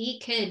 because he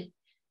could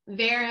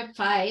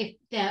verify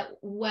that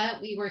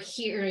what we were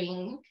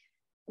hearing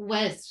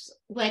was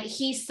what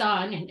he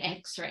saw in an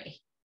X-ray,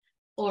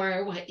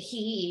 or what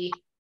he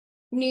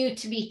knew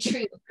to be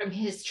true from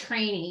his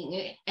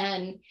training.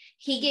 And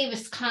he gave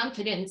us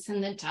confidence in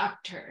the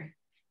doctor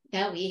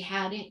that we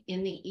had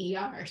in the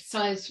ER. So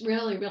I was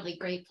really, really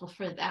grateful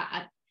for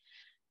that.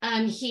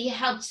 He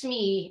helped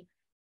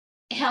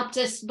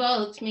us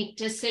both make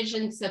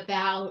decisions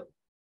about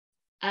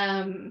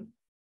the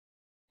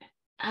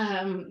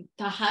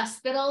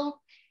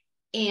hospital,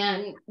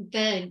 and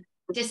the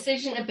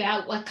decision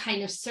about what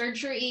kind of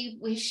surgery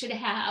we should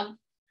have.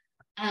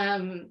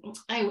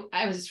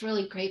 I was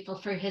really grateful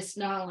for his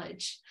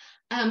knowledge.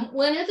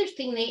 One other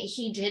thing that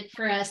he did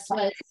for us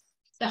was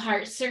the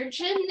heart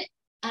surgeon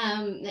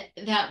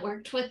that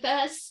worked with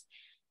us.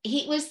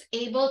 He was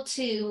able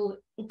to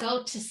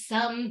go to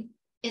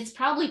it's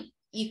probably,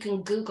 you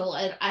can Google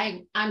it.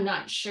 I'm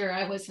not sure.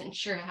 I wasn't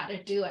sure how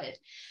to do it,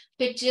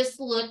 but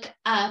just look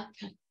up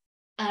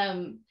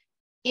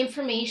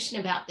information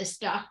about this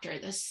doctor,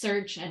 the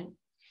surgeon.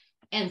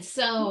 And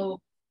so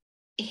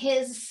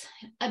his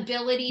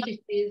ability to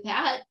do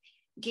that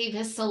gave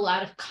us a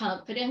lot of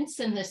confidence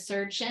in the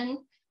surgeon.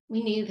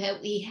 We knew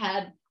that we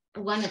had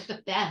one of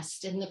the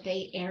best in the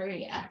Bay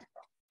Area.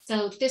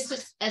 So this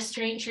was a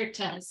stranger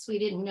to us. We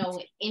didn't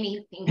know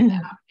anything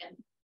about him.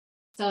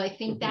 So I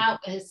think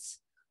that was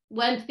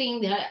one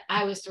thing that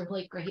I was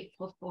really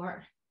grateful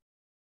for.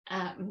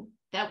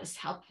 That was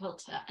helpful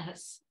to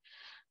us.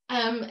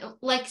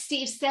 Like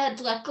Steve said,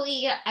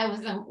 luckily I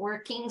wasn't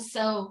working.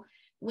 So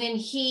when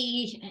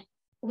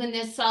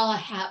this all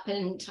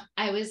happened,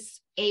 I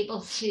was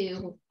able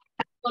to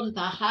go to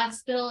the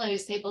hospital. I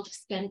was able to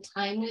spend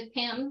time with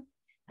him.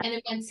 And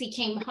then once he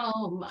came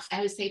home,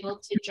 I was able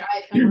to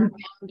drive him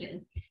around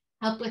and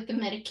help with the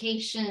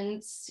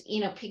medications,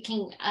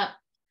 picking up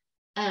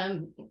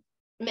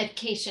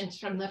medications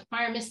from the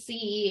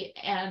pharmacy.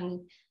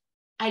 And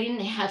I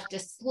didn't have to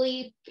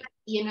sleep,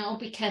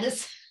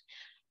 because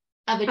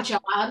of a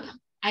job.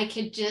 I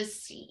could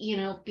just,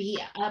 be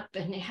up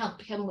and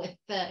help him with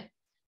the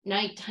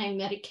nighttime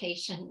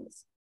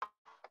medications.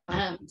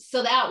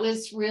 So that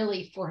was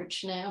really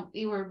fortunate.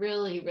 We were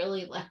really,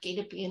 really lucky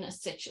to be in a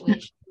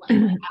situation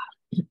like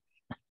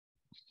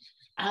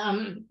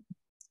that.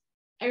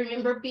 I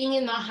remember being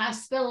in the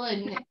hospital,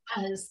 and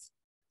as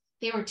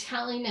they were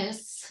telling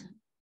us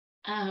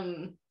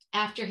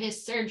after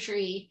his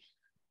surgery,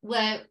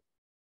 this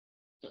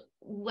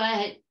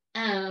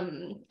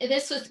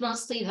was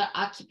mostly the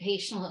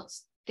occupational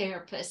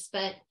therapist,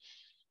 but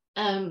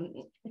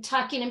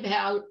talking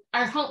about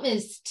our home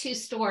is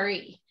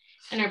 2-story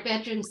and our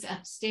bedroom's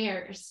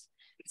upstairs.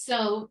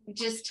 So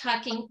just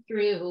talking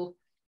through,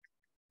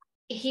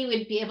 he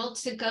would be able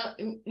to go,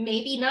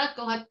 maybe not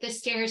go up the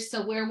stairs.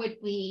 So where would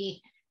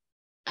he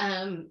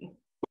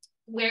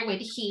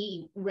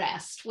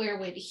rest? Where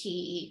would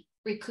he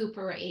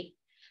recuperate?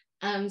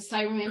 So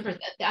I remember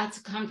that that's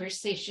a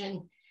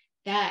conversation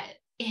that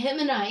him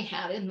and I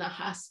had in the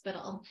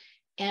hospital,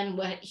 and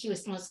what he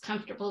was most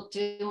comfortable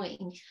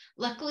doing.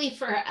 Luckily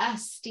for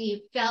us, Steve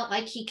felt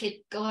like he could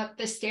go up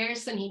the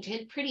stairs, and he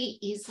did pretty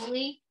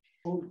easily.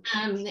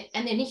 And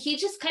then he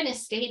just kind of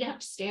stayed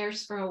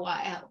upstairs for a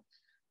while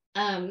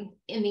in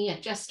the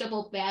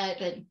adjustable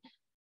bed,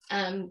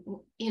 and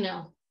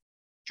a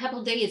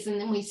couple days,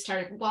 and then we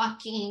started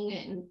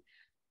walking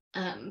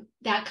and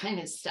that kind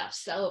of stuff.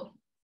 So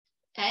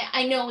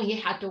I know he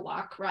had to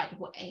walk right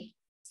away.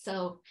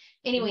 So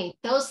anyway,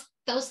 those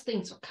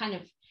things were kind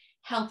of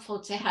helpful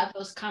to have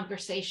those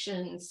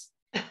conversations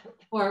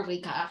before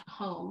we got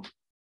home.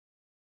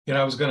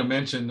 I was going to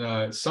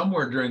mention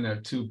somewhere during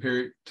that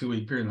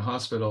 2-week period in the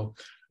hospital,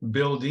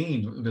 Bill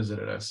Dean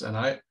visited us, and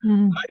I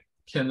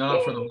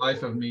cannot for the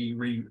life of me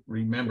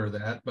remember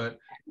that, but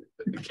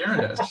Karen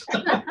does.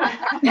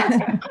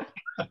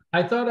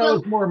 I thought I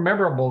was more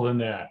memorable than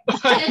that.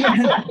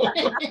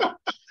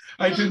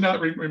 I do not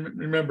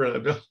remember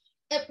that, Bill.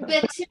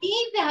 But to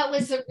me, that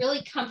was a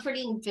really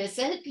comforting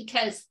visit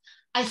because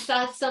I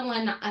saw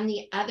someone on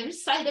the other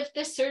side of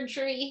the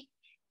surgery,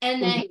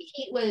 and that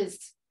he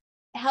was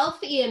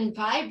healthy and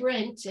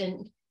vibrant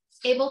and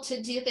able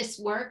to do this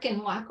work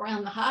and walk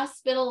around the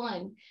hospital.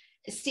 And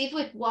Steve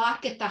would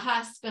walk at the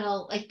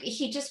hospital, like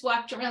he just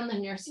walked around the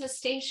nurses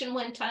station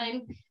one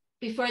time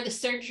before the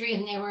surgery,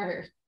 and they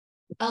were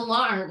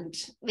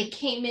alarmed. They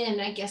came in,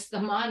 I guess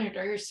the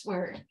monitors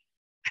were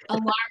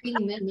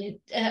alarming them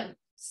at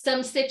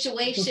some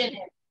situation.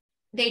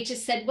 They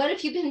just said, "What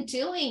have you been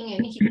doing?"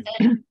 And he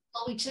said,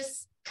 "Well, we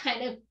just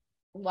kind of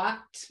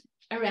walked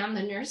around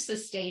the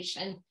nurses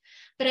station."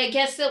 But I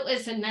guess it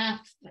was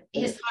enough.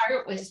 His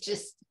heart was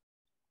just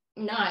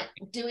not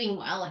doing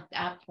well at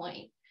that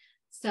point.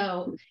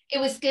 So it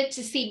was good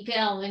to see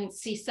Bill and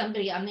see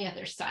somebody on the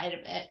other side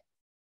of it.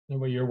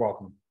 Well, you're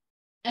welcome.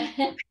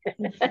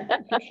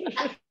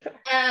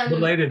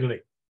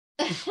 Belatedly.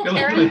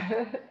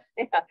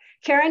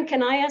 Karen,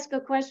 can I ask a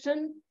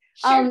question?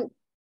 Sure.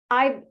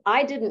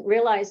 I didn't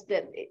realize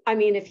that, I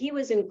mean, if he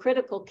was in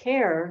critical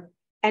care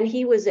and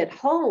he was at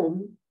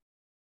home,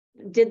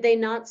 did they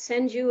not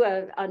send you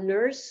a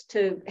nurse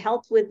to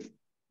help with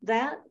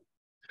that?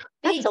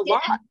 That's a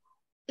lot.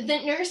 The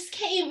nurse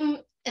came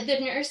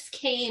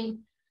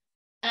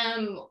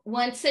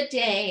once a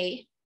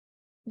day,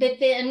 but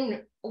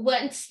then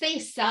once they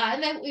saw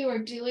that we were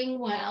doing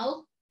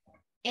well,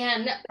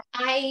 and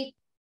I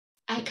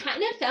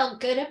kind of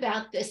felt good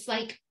about this,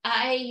 like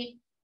I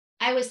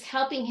was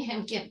helping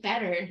him get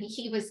better and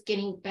he was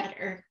getting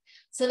better.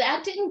 So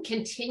that didn't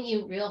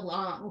continue real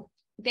long.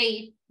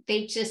 They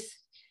just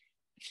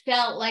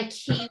felt like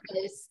he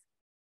was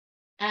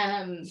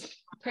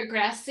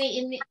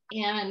progressing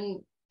and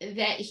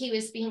that he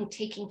was being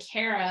taken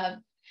care of.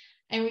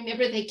 I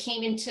remember they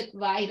came and took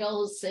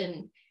vitals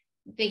and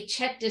they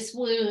checked his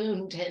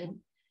wound and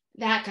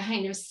that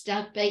kind of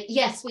stuff. But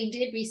yes, we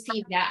did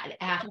receive that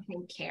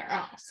aftercare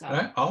also.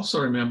 I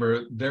also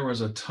remember there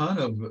was a ton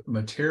of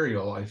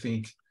material, I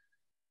think,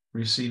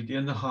 received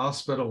in the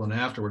hospital and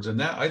afterwards. And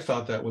that I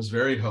thought that was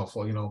very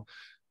helpful, you know,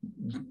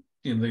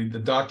 in the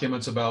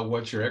documents about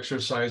what your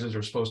exercises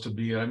are supposed to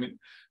be. I mean,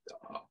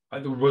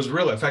 it was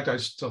really, in fact, I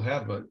still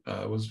have, but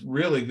it was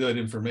really good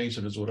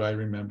information is what I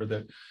remember,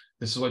 that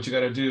this is what you got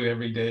to do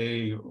every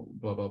day,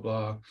 blah, blah,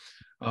 blah.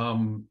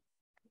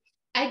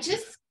 I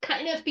just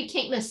kind of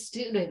became a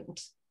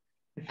student.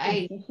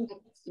 I,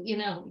 you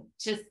know,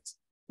 just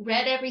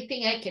read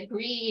everything I could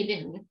read,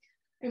 and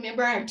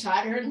remember our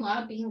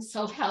daughter-in-law being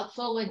so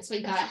helpful once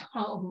we got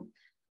home.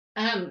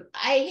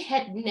 I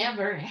had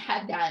never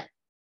had that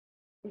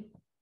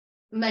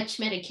much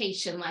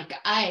medication. Like,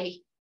 I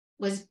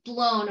was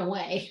blown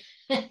away.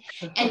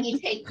 And you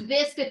take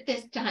this at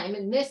this time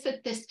and this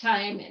at this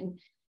time.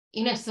 And,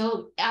 you know,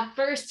 so at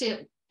first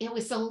it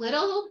was a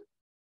little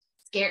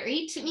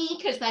scary to me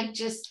because I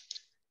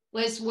just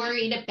was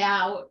worried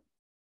about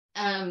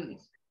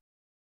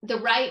the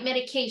right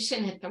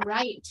medication at the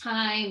right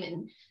time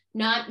and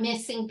not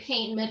missing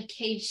pain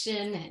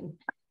medication. And,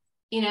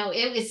 you know,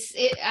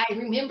 I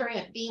remember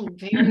it being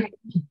very,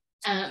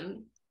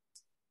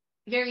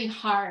 very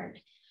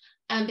hard.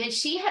 But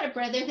she had a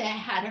brother that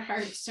had a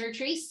heart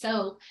surgery.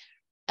 So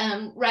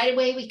right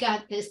away we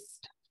got this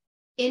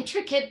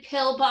intricate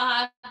pill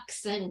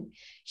box, and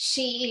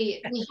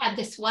we had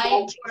this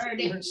whiteboard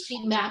and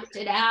she mapped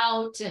it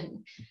out.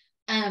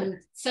 And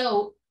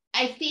so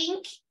I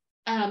think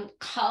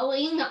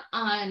calling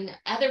on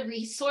other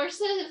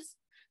resources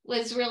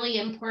was really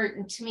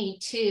important to me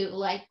too,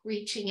 like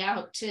reaching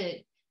out to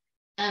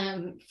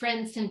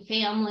friends and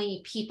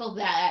family, people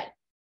that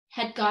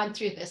had gone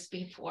through this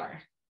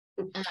before,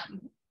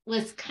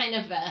 was kind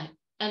of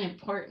an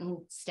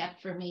important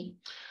step for me.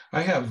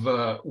 I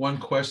have one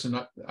question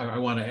I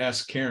want to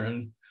ask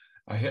Karen.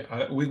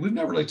 We've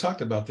never really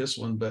talked about this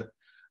one, but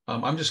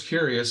I'm just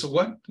curious,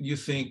 what you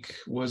think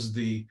was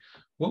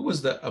what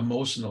was the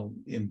emotional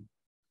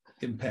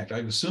impact? I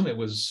assume it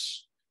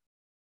was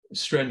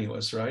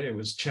strenuous, right? It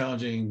was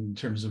challenging in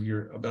terms of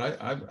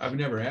but I've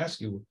never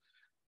asked you,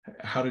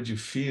 how did you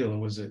feel?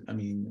 Was it, I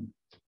mean,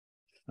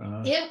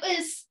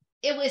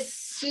 it was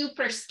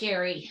super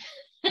scary.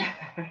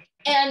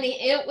 And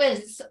it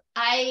was,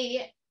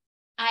 I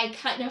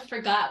kind of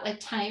forgot what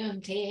time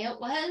of day it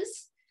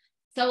was.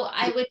 So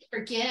I would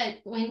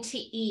forget when to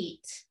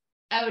eat.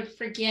 I would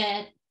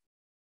forget,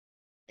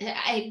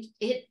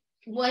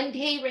 one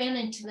day ran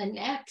into the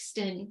next,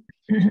 and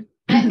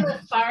I'm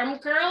a farm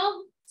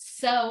girl.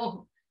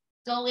 So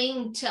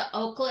going to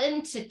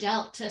Oakland to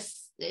Delta,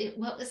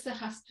 what was the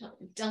hospital?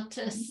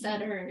 Delta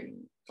Sutter.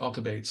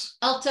 Alta Bates.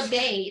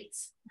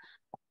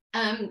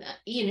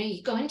 You know,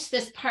 you go into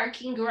this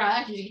parking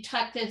garage, you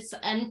talk to this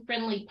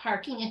unfriendly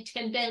parking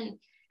attendant,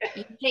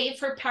 you pay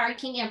for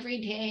parking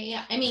every day.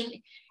 I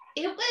mean,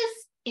 it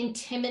was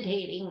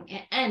intimidating.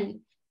 And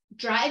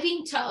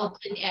driving to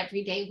Oakland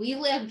every day. We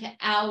live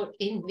out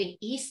in the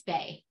East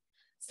Bay.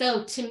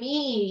 So to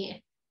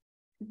me,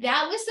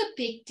 that was a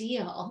big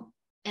deal.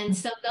 And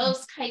so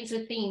those kinds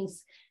of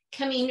things,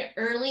 coming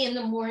early in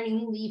the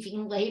morning,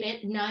 leaving late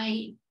at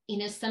night, you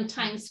know,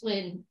 sometimes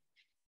when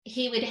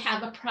he would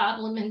have a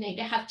problem and they'd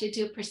have to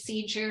do a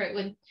procedure, it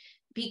would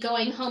be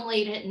going home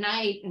late at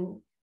night. And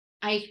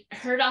I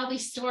heard all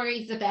these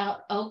stories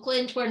about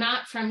Oakland. We're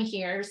not from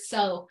here,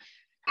 so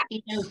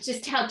you know,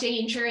 just how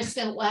dangerous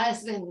it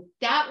was. And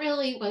that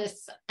really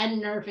was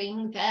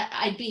unnerving, that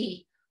I'd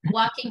be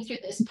walking through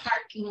this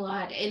parking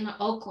lot in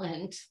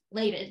Oakland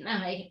late at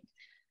night.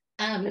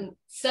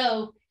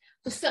 So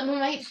some of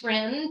my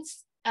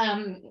friends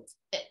that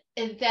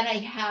I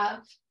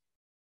have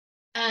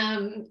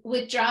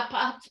would drop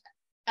off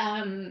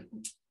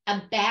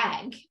a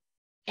bag,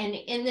 and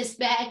in this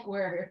bag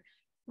were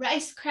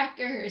rice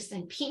crackers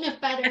and peanut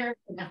butter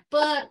and a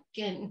book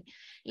and,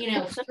 you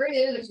know,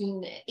 fruit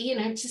and, you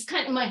know, just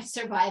kind of my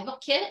survival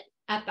kit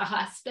at the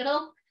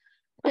hospital.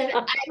 But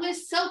I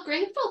was so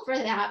grateful for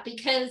that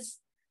because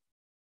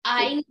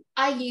I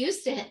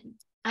used it.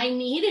 I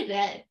needed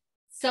it.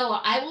 So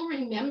I will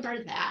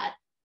remember that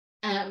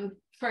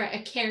for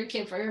a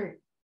caregiver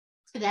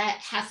that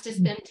has to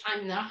spend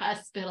time in the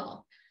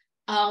hospital.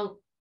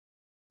 I'll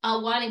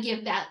want to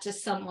give that to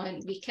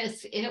someone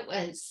because it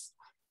was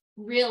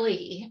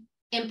really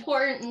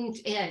important.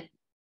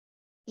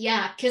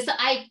 Because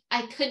I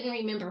couldn't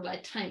remember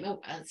what time it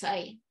was.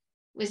 I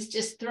was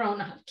just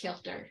thrown off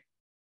kilter.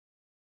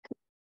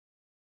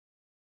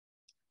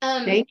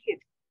 Thank you.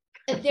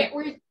 There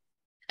were,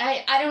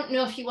 I don't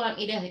know if you want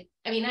me to,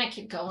 I mean, I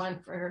could go on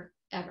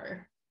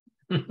forever.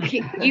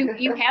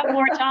 You have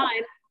more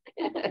time.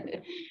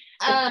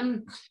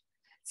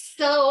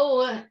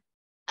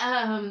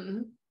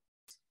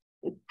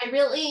 I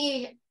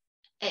really,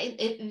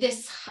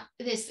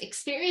 this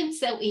experience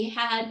that we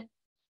had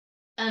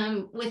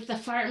with the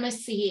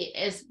pharmacy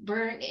is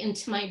burned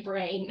into my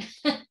brain.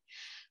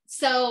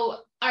 So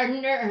our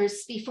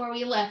nurse, before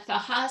we left the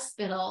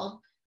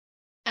hospital,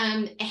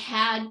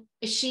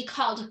 she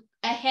called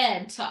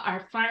ahead to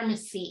our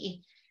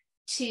pharmacy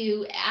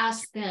to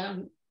ask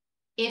them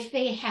if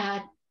they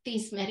had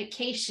these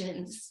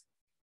medications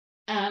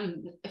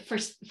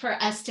for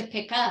us to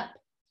pick up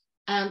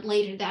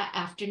later that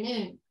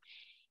afternoon.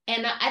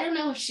 And I don't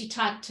know if she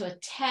talked to a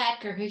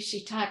tech or who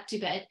she talked to,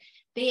 but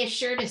they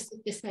assured us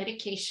that this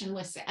medication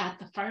was at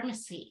the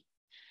pharmacy.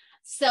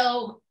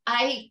 So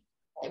I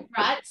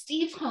brought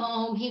Steve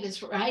home. He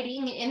was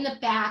riding in the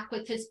back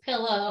with his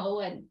pillow,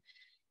 and,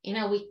 you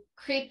know, we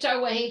creeped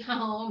our way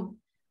home,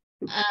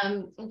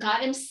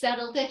 got him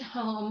settled at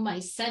home. My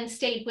son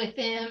stayed with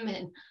him,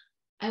 and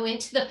I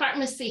went to the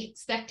pharmacy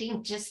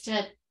expecting just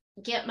to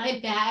get my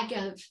bag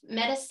of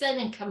medicine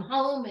and come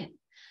home and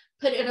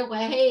put it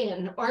away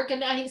and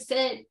organize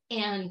it.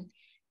 And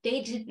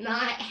they did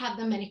not have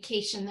the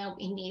medication that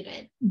we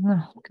needed.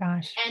 Oh,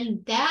 gosh.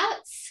 And that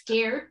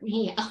scared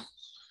me a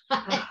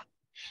lot.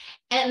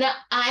 And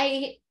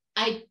I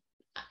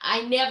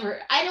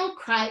don't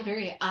cry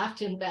very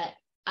often, but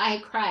I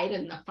cried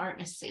in the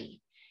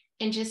pharmacy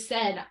and just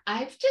said,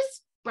 I've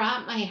just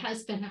brought my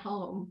husband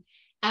home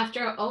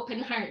after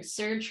open heart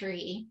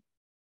surgery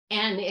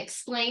and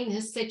explained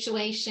the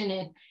situation.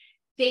 And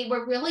they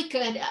were really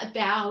good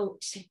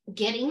about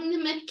getting the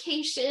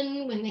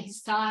medication when they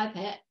saw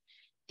that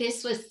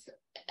this was,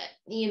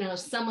 you know,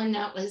 someone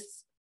that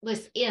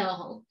was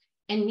ill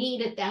and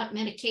needed that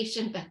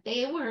medication. But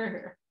they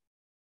were,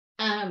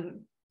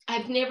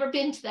 I've never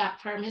been to that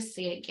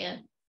pharmacy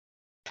again.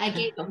 I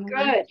gave them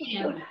good.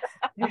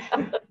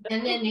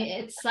 And then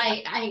it's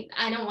like,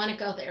 I don't want to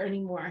go there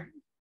anymore.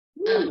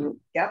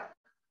 Yep.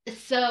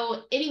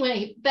 So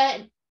anyway,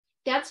 but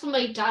that's when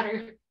my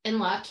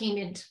daughter-in-law came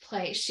into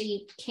play.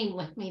 She came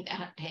with me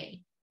that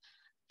day.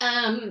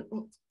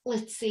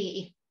 Let's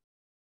see.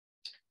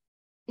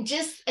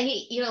 Just,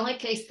 you know,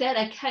 like I said,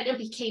 I kind of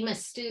became a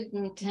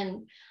student,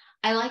 and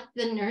I liked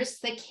the nurse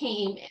that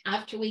came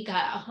after we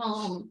got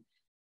home.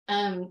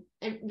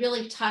 It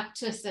really talked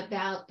to us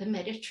about the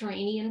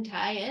Mediterranean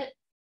diet.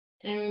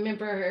 And I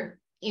remember,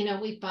 you know,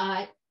 we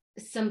bought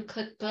some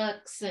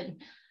cookbooks,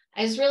 and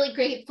I was really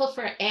grateful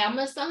for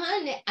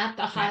Amazon at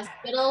the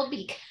hospital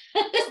because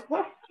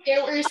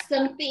there were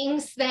some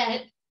things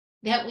that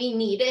we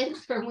needed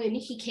for when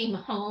he came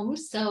home.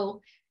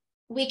 So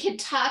we could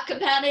talk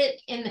about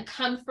it in the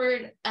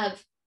comfort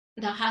of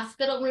the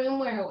hospital room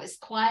where it was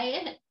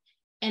quiet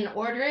and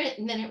order it,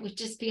 and then it would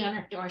just be on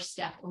our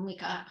doorstep when we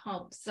got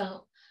home.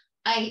 So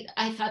I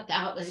thought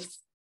that was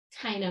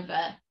kind of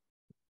a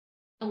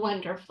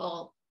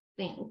wonderful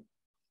thing.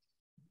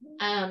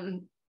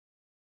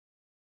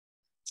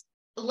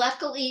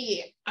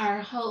 Luckily,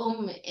 our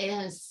home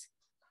is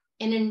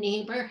in a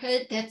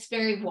neighborhood that's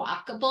very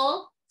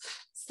walkable.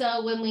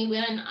 So when we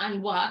went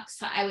on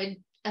walks, I would,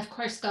 of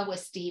course, go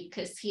with Steve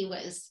because he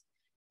was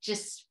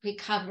just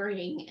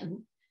recovering.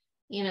 And,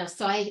 you know,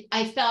 so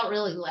I felt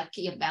really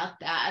lucky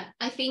about that.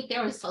 I think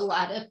there was a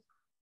lot of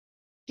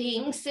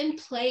things in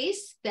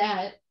place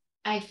that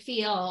I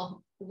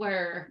feel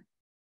were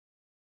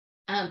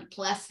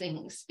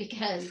blessings,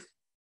 because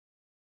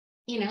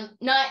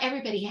not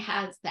everybody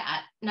has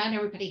that. Not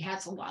everybody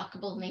has a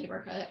walkable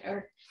neighborhood,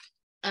 or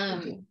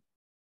I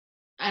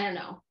don't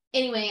know.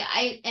 Anyway,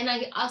 I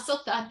also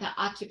thought the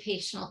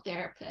occupational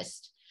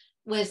therapist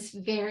was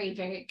very,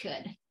 very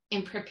good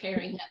in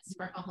preparing us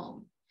for a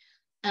home.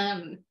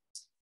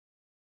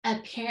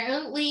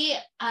 Apparently,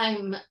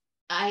 I'm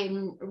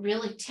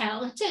really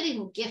talented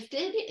and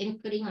gifted in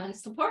putting on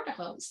support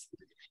hose,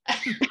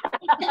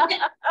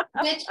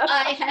 which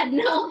I had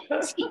no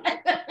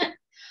idea.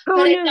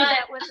 Who knew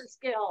that was a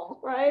skill,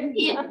 right?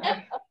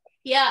 Yeah.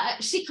 Yeah,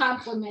 she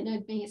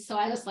complimented me, so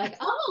I was like,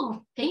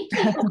 "Oh, thank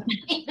you."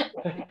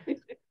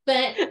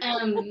 But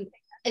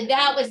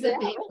that was the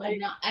big one.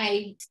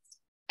 I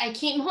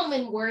came home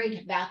and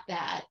worried about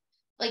that.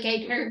 Like,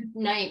 I'd heard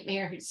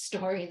nightmare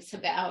stories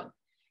about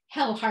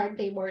how hard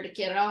they were to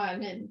get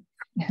on, and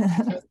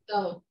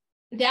so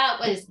that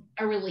was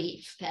a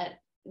relief that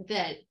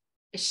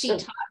she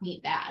taught me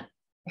that.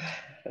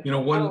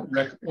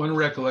 One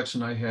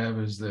recollection I have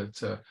is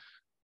that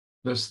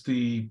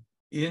the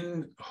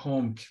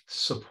in-home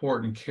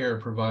support and care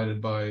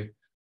provided by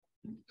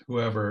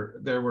whoever,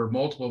 there were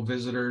multiple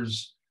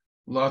visitors,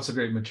 lots of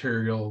great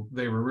material.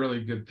 They were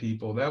really good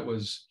people. That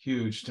was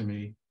huge to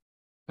me.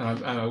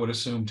 And I would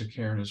assume to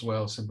Karen as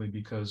well, simply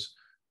because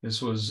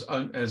this was,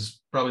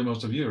 as probably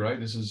most of you, right?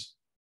 This is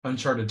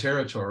uncharted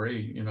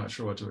territory. You're not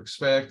sure what to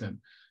expect, and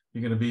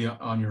you're going to be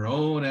on your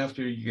own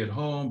after you get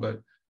home. But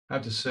I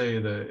have to say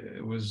that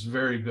it was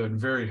very good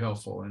and very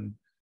helpful, and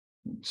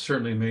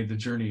certainly made the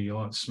journey a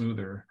lot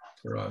smoother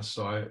for us.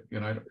 So I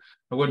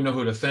wouldn't know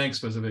who to thank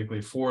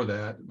specifically for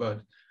that,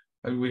 but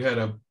we had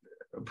a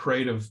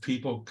parade of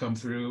people come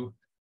through.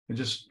 It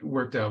just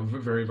worked out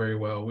very, very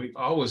well.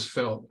 I always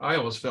felt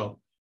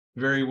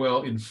very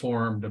well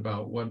informed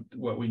about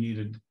what we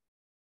needed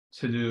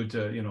to do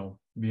to,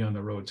 be on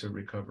the road to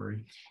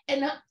recovery.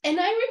 And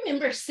I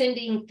remember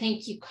sending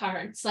thank you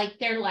cards. Like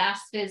their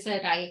last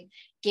visit, I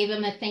gave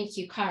them a thank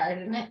you card,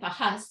 and at the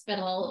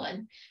hospital,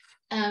 and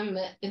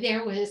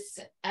there was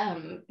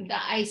the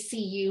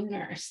ICU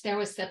nurse. There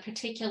was a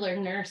particular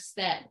nurse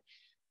that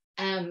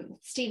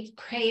Steve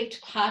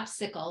craved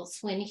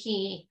popsicles when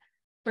he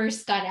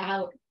first got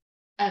out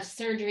of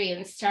surgery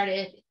and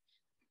started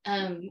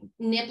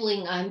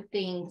nibbling on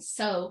things.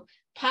 So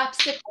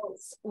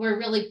popsicles were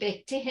really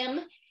big to him.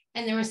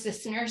 And there was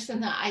this nurse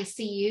in the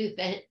ICU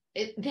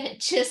that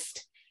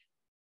just,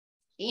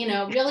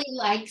 really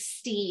liked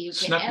Steve.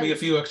 Snuck me a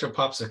few extra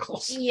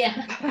popsicles.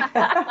 Yeah.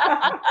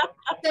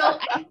 So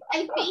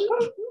I think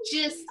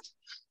just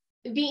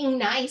being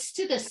nice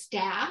to the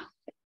staff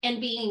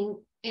and being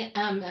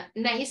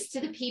nice to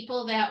the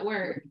people that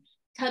were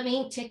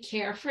coming to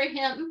care for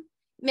him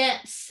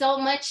meant so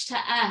much to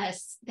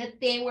us,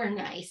 that they were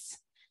nice.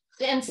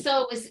 And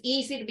so it was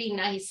easy to be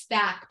nice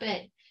back,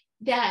 but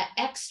that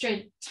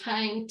extra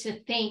time to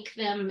thank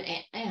them,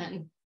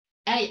 and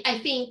I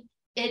think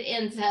it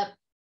ends up,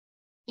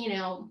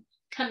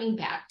 coming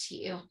back to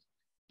you.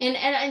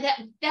 And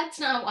that's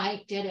not why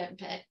I did it,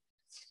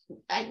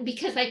 but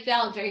because I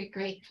felt very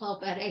grateful.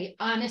 But I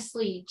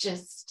honestly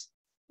just,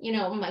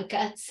 my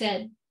gut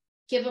said,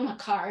 give them a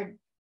card.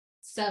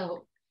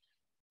 So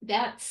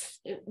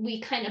we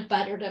kind of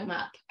buttered them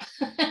up.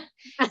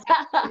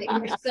 They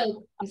were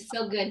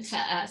so good to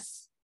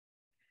us.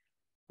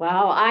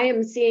 Wow, I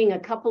am seeing a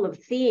couple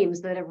of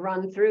themes that have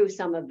run through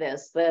some of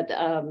this, that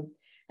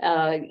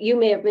you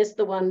may have missed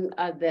the one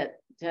that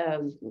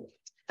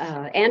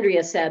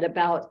Andrea said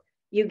about,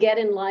 you get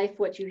in life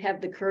what you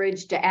have the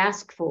courage to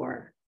ask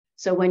for.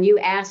 So when you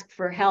asked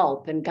for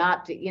help and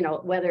got to,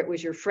 whether it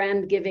was your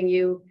friend giving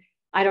you,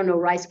 I don't know,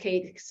 rice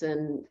cakes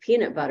and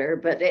peanut butter,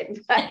 but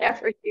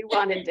whatever you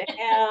wanted to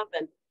have,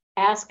 and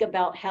ask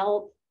about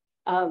help,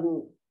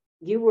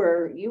 you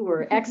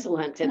were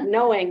excellent at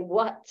knowing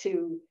what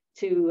to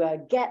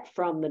get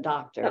from the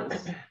doctors.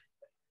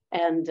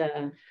 And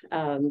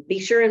be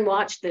sure and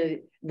watch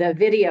the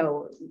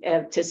video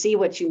to see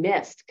what you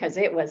missed, because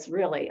it was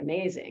really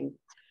amazing.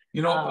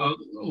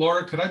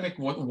 Laura, could I make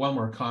one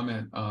more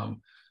comment?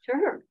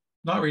 Sure.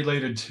 Not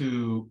related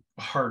to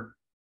heart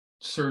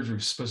surgery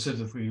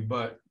specifically,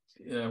 but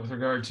with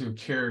regard to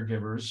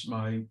caregivers,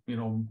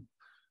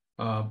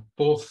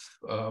 both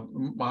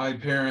my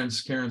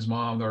parents, Karen's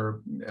mom,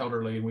 are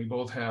elderly, and we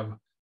both have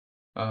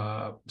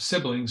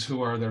siblings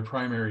who are their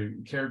primary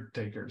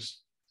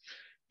caretakers.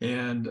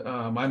 And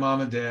my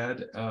mom and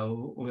dad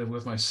live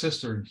with my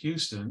sister in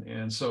Houston,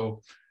 and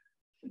so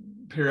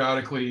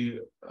periodically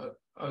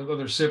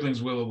other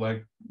siblings will,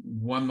 like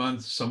 1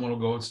 month, someone will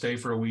go and stay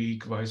for a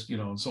week,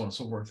 and so on and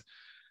so forth.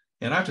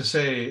 And I have to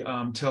say,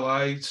 till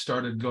I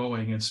started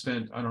going and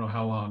spent, I don't know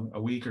how long,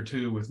 a week or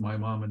two with my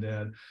mom and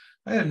dad,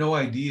 I had no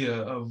idea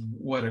of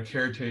what a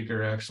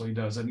caretaker actually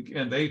does. And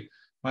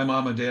my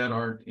mom and dad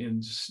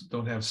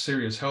don't have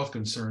serious health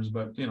concerns,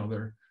 but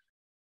they're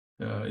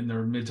in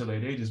their mid to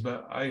late 80s.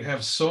 But I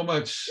have so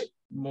much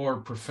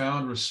more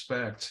profound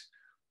respect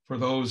for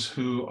those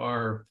who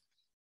are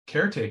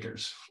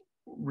caretakers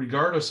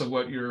regardless of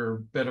what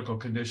your medical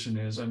condition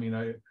is. I mean,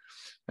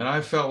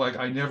 I felt like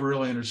I never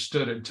really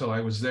understood it until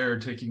I was there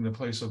taking the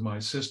place of my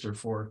sister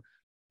for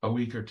a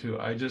week or two.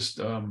 I just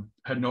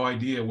had no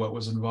idea what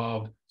was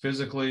involved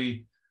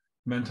physically,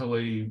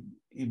 mentally,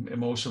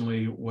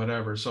 emotionally,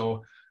 whatever.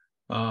 So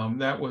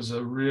that was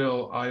a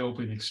real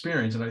eye-opening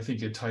experience. And I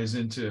think it ties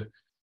into,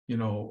 you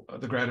know,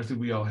 the gratitude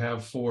we all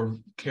have for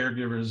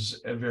caregivers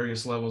at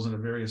various levels and at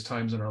various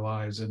times in our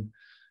lives. And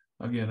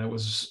again, it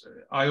was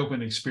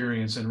eye-opening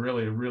experience and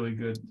really a really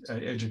good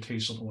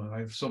educational one. I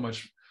have so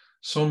much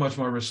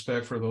more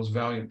respect for those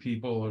valiant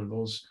people, or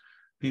those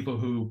people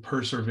who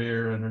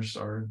persevere and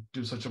are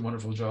do such a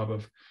wonderful job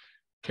of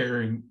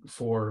caring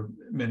for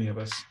many of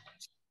us.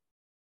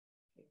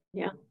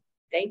 Yeah,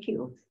 thank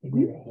you.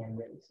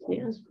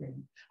 Yes.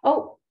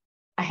 Oh,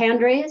 a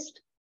hand raised?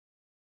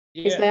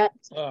 Yeah. Is that?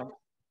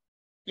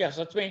 Yes,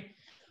 that's me.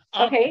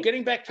 Okay.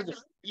 Getting back to the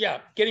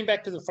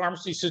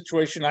pharmacy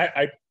situation,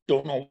 I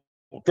don't know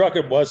what drug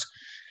it was.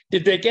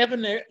 Did they give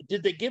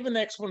an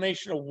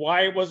explanation of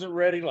why it wasn't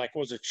ready? Like,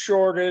 was it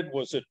shorted?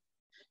 Was it,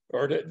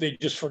 or did they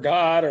just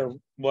forgot, or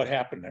what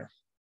happened there?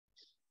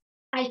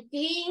 I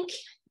think,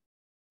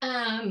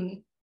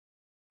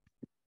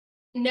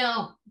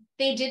 no,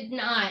 they did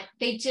not.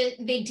 They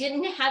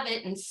didn't have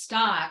it in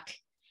stock.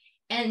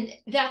 And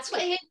that's why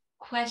I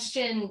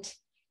questioned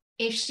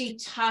if she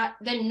taught,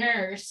 the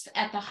nurse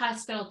at the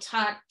hospital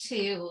talked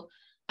to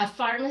a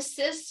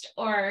pharmacist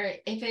or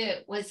if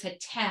it was a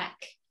tech.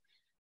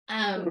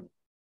 And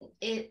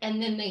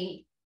then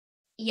they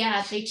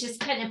just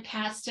kind of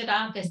passed it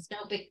off as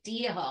no big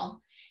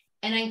deal.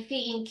 And I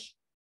think,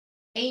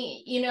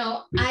 you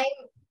know,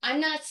 I'm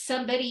not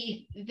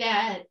somebody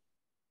that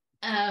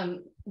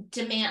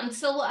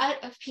demands a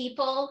lot of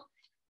people,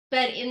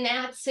 but in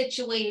that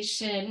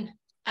situation,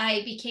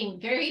 I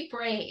became very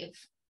brave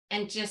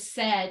and just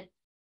said,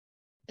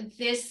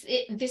 this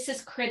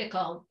is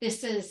critical.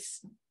 This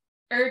is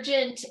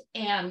urgent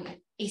and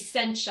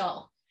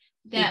essential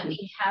that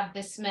we have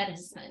this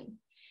medicine.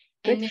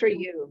 Good for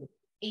you.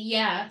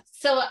 Yeah.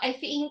 So I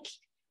think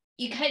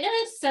you kind of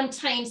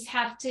sometimes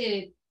have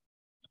to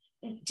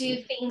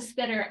do things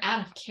that are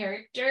out of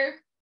character,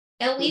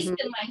 at least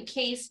in my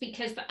case,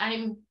 because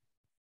I'm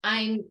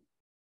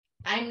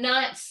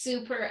not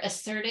super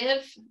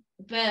assertive,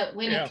 but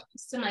when it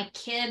comes to my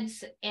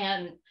kids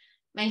and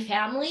my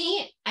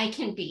family, I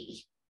can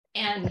be.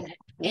 And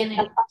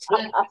it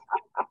took.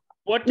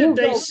 What did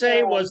they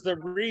say was the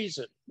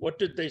reason? What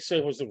did they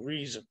say was the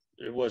reason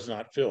it was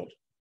not filled?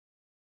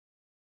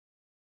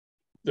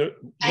 The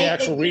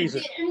actual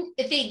reason.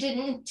 They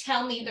didn't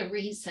tell me the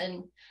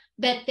reason,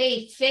 but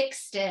they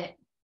fixed it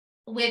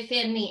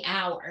within the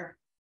hour.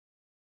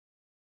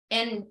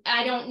 And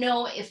I don't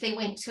know if they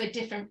went to a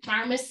different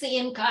pharmacy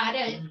and got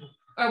it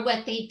or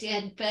what they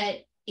did,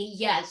 but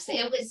yes,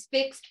 it was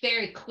fixed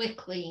very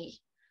quickly.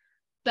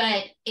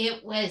 But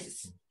it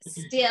was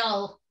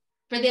still,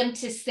 for them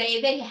to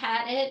say they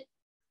had it,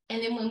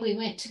 and then when we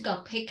went to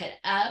go pick it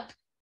up,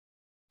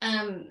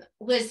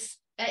 was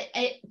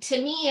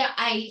to me,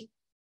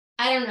 I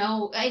don't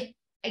know, I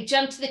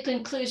jumped to the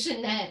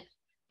conclusion that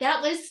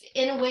was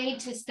in a way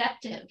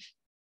deceptive,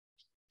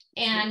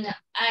 and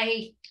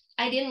I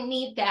didn't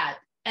need that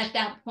at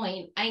that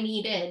point. I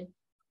needed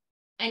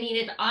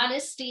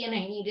honesty, and I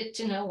needed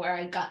to know where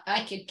I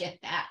could get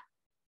that.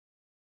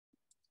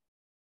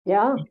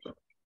 Yeah.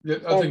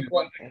 I think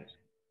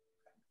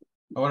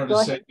I wanted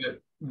to say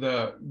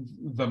that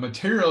the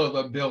material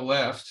that Bill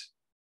left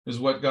is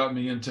what got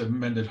me into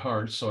Mended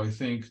Hearts. So I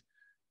think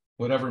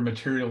whatever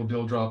material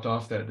Bill dropped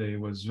off that day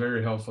was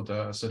very helpful to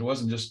us. It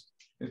wasn't just,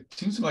 it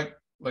seems like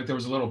there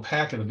was a little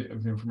packet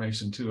of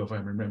information too, if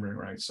I'm remembering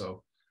right.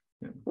 So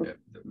yeah,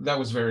 that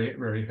was very,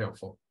 very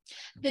helpful.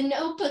 The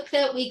notebook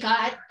that we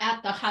got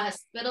at the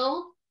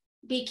hospital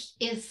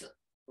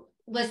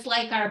was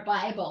like our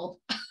Bible.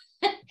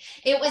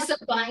 It was a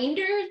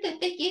binder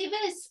that they gave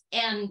us,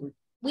 and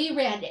we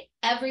read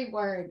every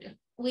word.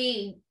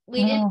 We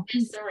didn't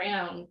mess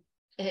around.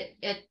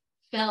 It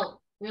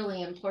felt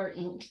really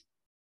important.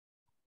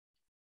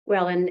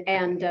 Well,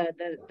 and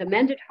the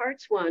Mended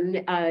Hearts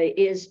one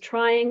is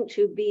trying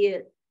to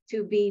be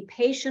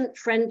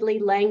patient-friendly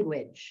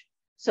language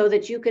so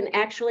that you can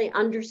actually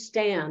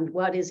understand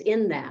what is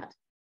in that.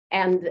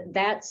 And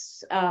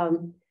that's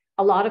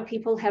a lot of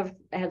people have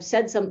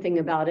said something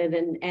about it.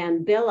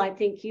 And Bill, I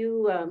think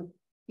you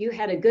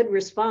had a good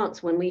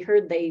response when we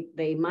heard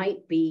they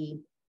might be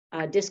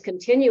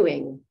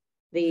discontinuing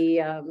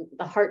the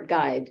Heart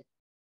Guide.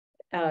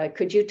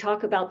 Could you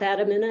talk about that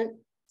a minute?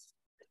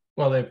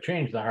 Well, they've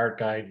changed the Heart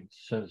Guide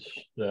since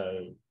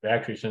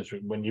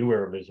when you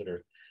were a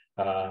visitor.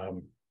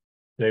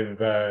 They've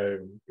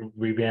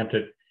revamped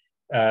it.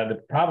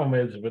 The problem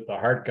is with the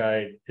Heart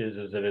Guide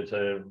is that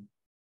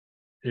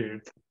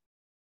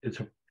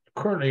it's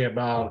currently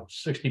about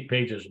 60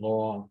 pages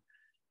long,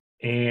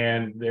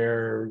 and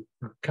they're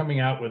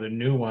coming out with a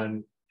new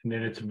one, and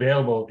then it's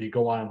available if you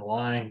go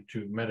online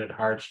to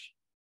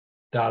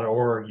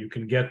mendedhearts.org. You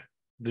can get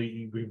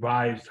the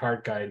revised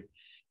Heart Guide,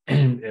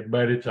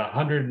 but it's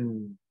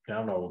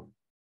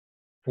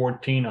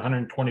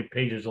 120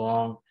 pages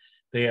long.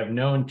 They have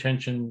no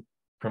intention,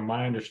 from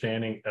my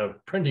understanding,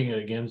 of printing it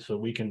again so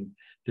we can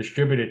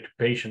distribute it to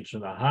patients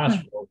in the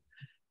hospital.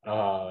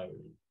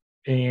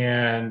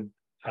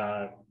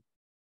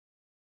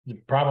 The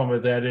problem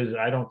with that is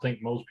I don't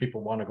think most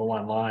people want to go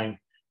online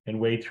and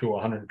wade through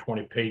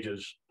 120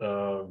 pages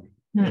of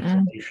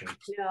information.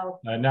 No.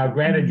 Now,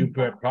 granted, you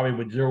probably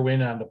would zero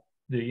in on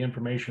the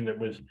information that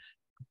was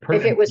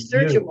if it was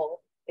searchable.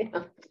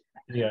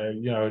 Yeah,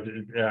 you know,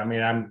 I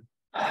mean, I'm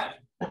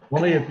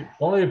only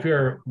if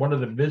you're one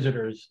of the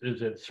visitors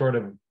is it sort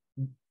of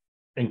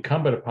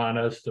incumbent upon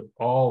us to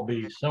all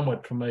be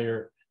somewhat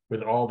familiar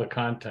with all the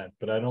content,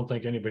 but I don't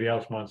think anybody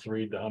else wants to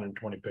read the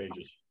 120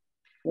 pages.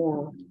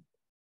 Yeah.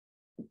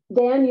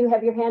 Dan, you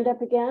have your hand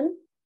up again?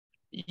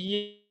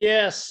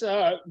 Yes,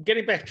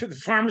 getting back to the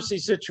pharmacy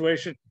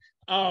situation,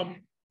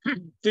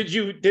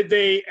 did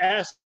they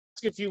ask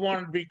if you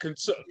wanted to be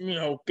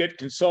get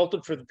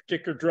consulted for the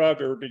particular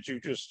drug, or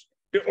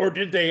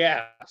did they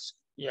ask?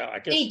 Yeah, I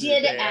guess they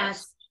did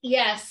ask.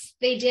 Yes,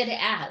 they did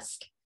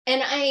ask,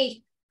 and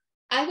I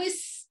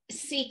was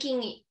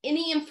seeking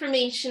any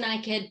information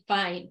I could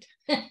find.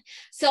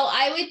 So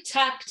I would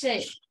talk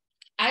to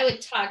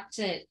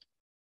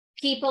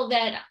people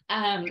that,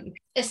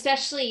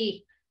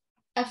 especially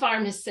a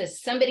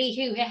pharmacist, somebody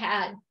who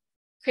had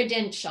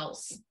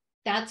credentials.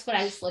 That's what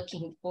I was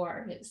looking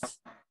for.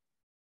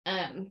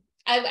 They're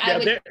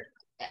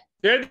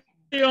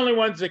the only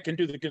ones that can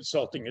do the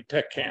consulting. A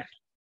tech can't.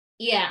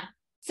 Yeah.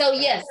 So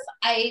yes,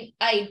 I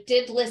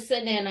did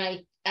listen,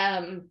 and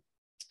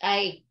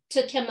I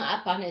took him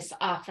up on his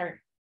offer.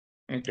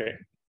 Okay.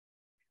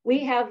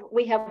 We have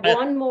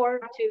one more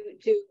to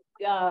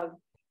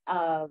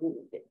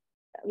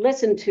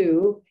listen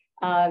to.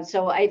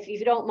 So if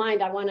you don't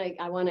mind, I want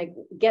to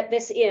get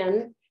this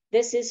in.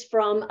 This is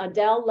from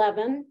Adele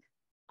Levin.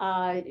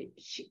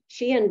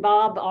 She and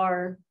Bob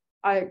are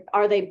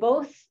they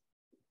both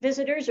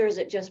visitors, or is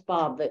it just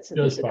Bob that's a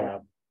visitor?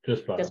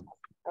 Just Bob.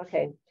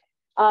 Okay.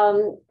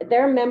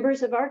 They're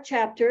members of our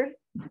chapter,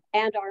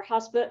 and our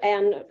hospital,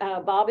 and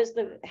Bob is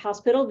the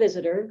hospital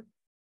visitor.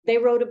 They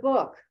wrote a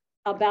book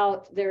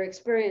about their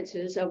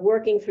experiences of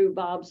working through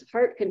Bob's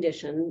heart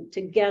condition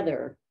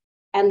together.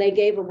 And they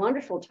gave a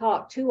wonderful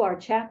talk to our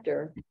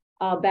chapter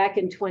back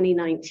in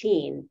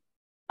 2019.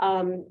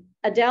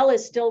 Adele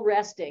is still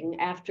resting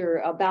after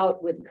a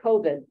bout with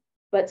COVID,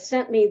 but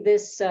sent me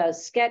this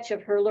sketch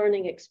of her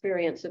learning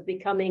experience of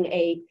becoming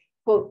a,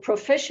 quote,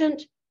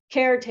 proficient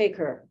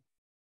caretaker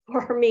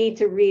for me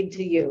to read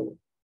to you.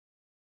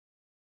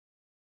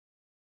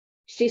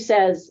 She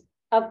says,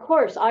 of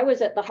course, I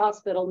was at the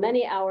hospital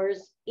many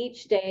hours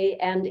each day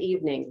and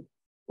evening.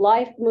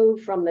 Life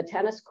moved from the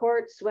tennis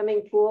court,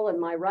 swimming pool, and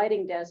my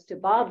writing desk to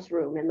Bob's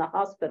room in the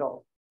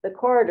hospital, the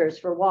corridors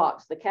for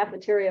walks, the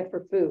cafeteria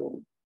for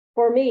food.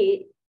 For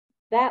me,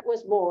 that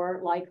was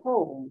more like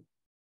home.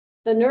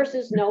 The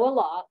nurses know a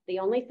lot. The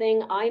only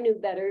thing I knew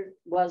better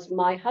was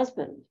my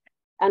husband,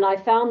 and I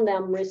found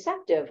them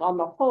receptive on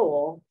the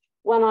whole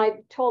when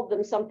I told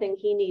them something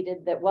he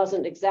needed that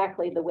wasn't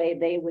exactly the way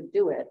they would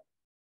do it.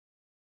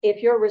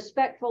 If you're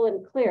respectful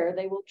and clear,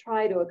 they will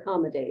try to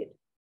accommodate.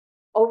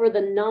 Over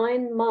the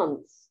 9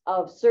 months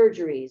of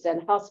surgeries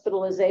and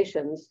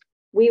hospitalizations,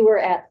 we were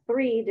at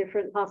 3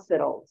 different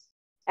hospitals.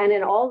 And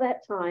in all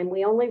that time,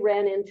 we only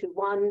ran into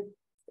one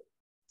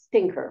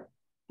stinker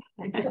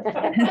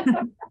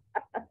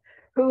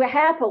who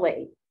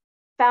happily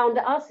found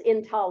us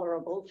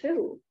intolerable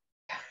too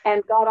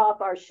and got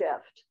off our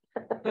shift.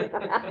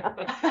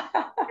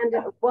 And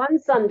one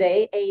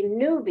Sunday, a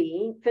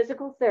newbie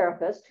physical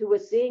therapist who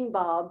was seeing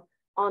Bob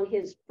on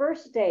his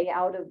first day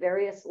out of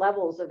various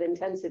levels of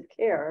intensive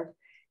care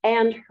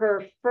and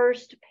her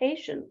first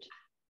patient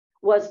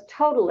was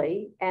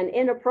totally and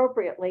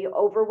inappropriately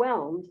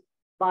overwhelmed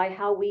by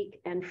how weak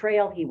and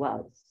frail he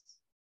was.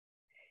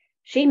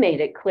 She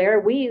made it clear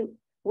we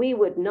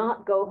would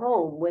not go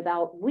home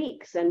without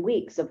weeks and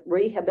weeks of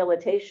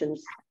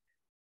rehabilitations,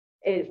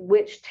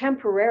 which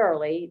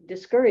temporarily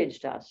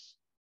discouraged us.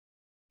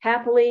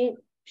 Happily,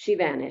 she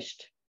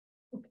vanished.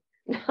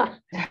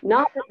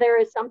 Not that there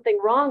is something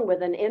wrong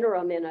with an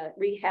interim in a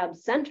rehab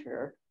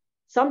center.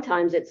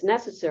 Sometimes it's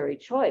necessary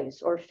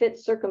choice or fit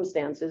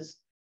circumstances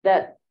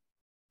that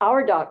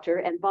our doctor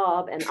and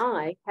Bob and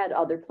I had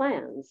other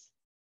plans.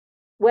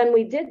 When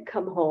we did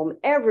come home,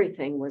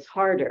 everything was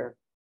harder.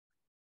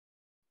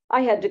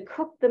 I had to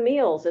cook the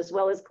meals as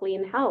well as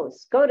clean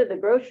house, go to the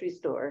grocery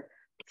store.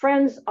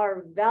 Friends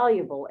are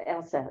valuable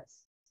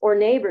assets, or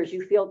neighbors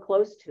you feel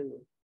close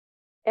to.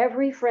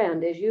 Every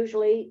friend is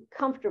usually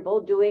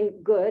comfortable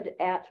doing good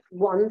at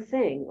one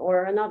thing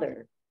or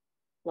another.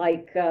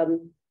 Like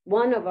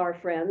one of our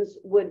friends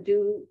would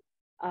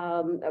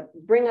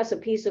bring us a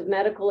piece of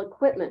medical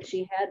equipment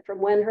she had from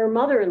when her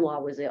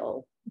mother-in-law was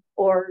ill,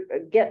 or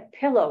get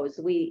pillows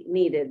we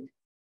needed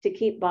to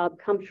keep Bob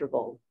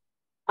comfortable.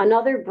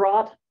 Another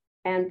brought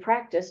and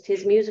practiced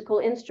his musical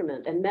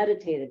instrument and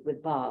meditated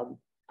with Bob.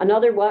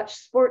 Another watched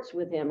sports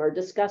with him or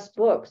discussed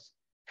books.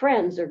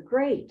 Friends are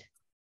great.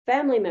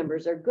 Family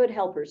members are good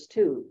helpers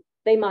too.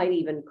 They might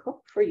even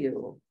cook for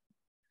you.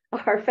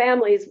 Our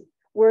families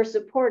were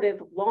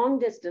supportive long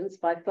distance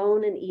by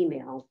phone and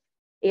email.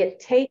 It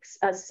takes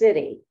a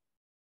city,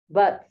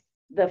 but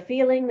the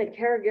feeling the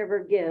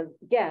caregiver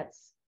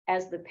gets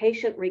as the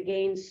patient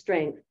regains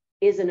strength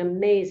is an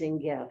amazing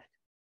gift.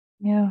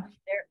 Yeah.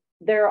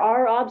 There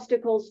are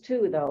obstacles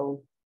too,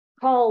 though.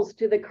 Calls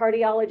to the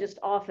cardiologist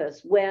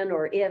office when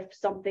or if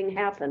something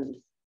happens,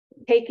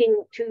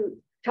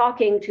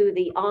 talking to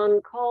the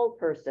on-call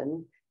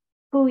person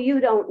who you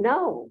don't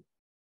know,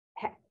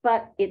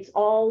 but it's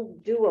all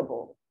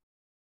doable.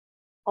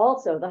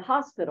 Also, the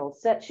hospital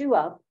sets you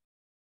up,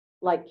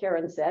 like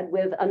Karen said,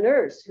 with a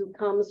nurse who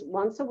comes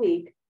once a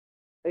week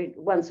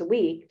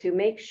to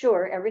make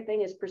sure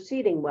everything is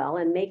proceeding well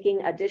and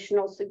making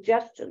additional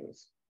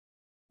suggestions.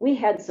 We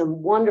had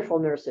some wonderful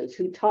nurses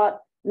who taught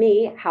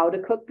me how to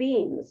cook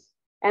beans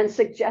and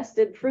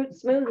suggested fruit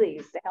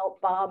smoothies to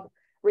help Bob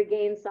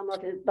regain some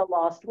of the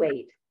lost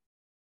weight.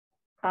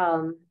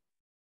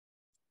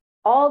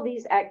 All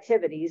these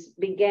activities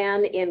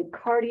began in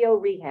cardio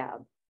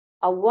rehab,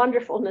 a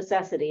wonderful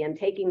necessity in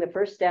taking the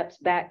first steps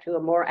back to a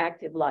more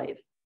active life.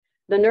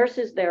 The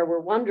nurses there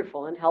were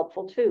wonderful and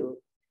helpful too.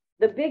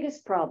 The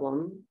biggest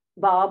problem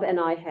Bob and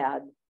I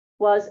had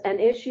was an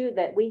issue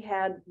that we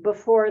had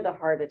before the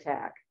heart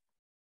attack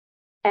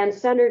and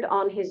centered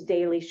on his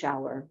daily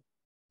shower.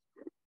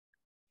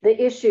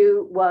 The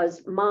issue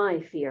was my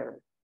fear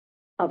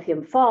of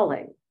him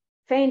falling,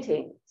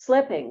 fainting,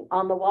 slipping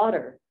on the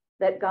water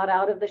that got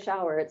out of the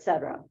shower,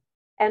 etc.,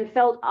 and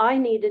felt I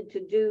needed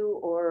to do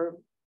or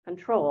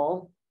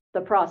control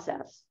the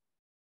process.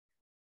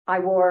 I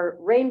wore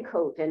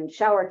raincoat and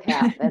shower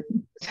cap and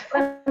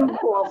swim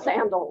pool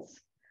sandals.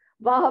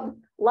 Bob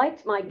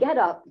liked my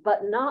getup,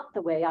 but not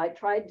the way I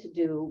tried to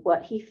do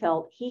what he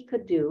felt he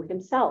could do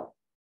himself.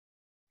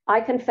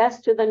 I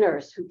confessed to the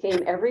nurse who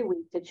came every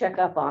week to check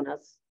up on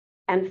us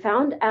and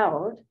found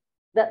out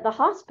that the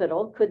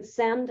hospital could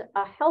send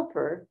a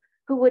helper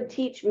who would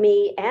teach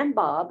me and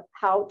Bob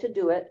how to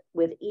do it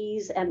with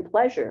ease and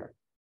pleasure.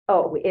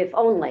 Oh, if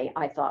only,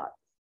 I thought.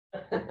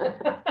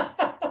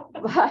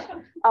 But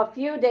a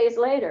few days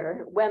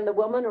later, when the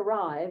woman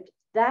arrived,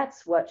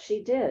 that's what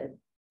she did.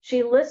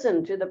 She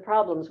listened to the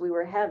problems we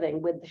were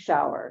having with the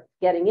shower,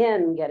 getting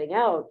in, getting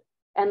out,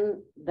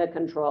 and the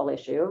control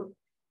issue.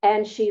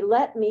 And she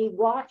let me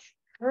watch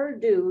her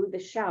do the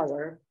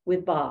shower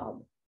with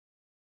Bob.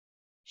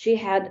 She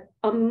had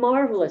a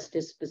marvelous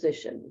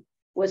disposition,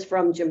 was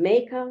from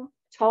Jamaica,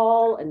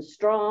 tall and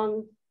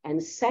strong,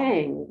 and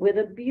sang with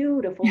a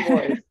beautiful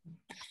voice.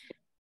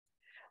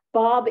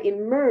 Bob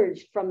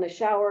emerged from the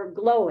shower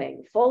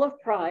glowing, full of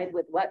pride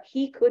with what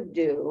he could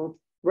do,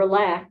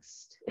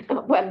 relaxed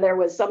when there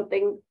was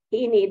something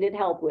he needed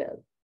help with.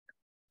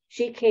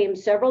 She came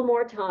several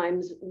more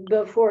times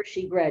before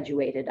she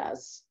graduated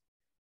us.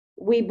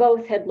 We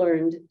both had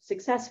learned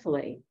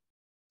successfully.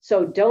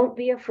 So don't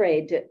be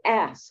afraid to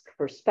ask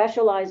for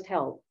specialized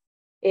help.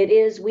 It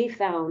is, we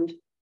found,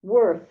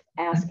 worth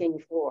asking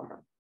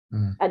for.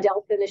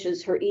 Adele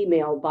finishes her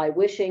email by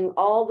wishing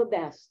all the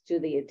best to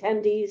the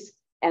attendees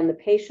and the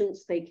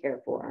patients they care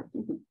for.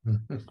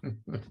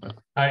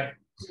 I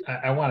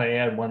want to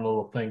add one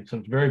little thing,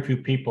 since very few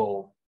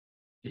people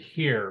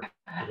here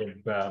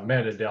have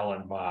met Adele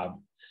and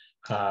Bob,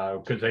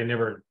 because they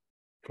never,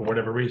 for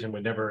whatever reason,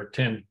 would never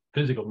attend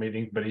physical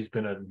meetings, but he's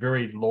been a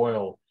very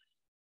loyal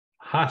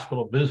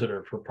hospital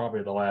visitor for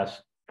probably the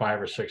last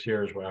 5 or 6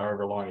 years,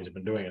 however long he's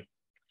been doing it.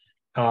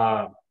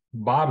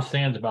 Bob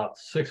stands about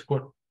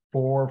 6'4",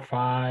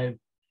 5",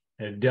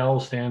 and Adele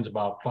stands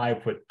about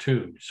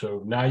 5'2".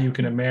 So now you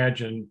can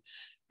imagine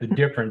the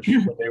difference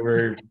when they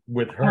were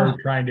with her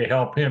trying to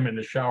help him in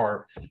the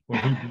shower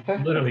when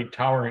he's literally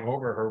towering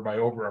over her by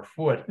over a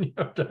foot,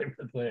 type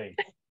of thing.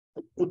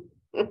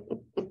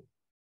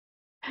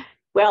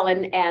 Well,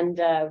 and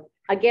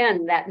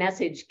again, that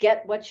message: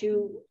 get what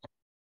you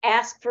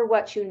ask for,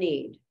 what you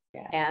need,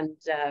 and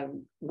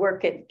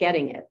work at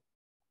getting it.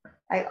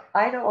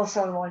 I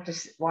also want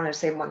to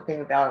say one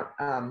thing about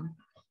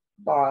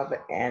Bob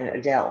and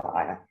Adele.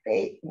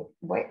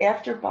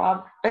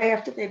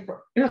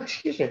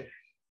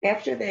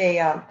 After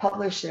they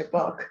published their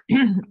book,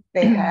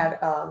 they had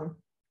a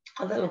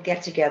little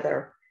get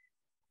together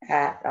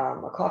at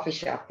a coffee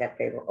shop that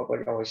they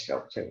would always show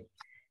up to.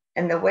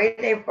 And the way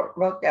they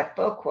wrote that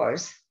book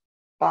was,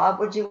 Bob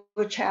would do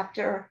a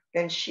chapter,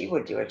 then she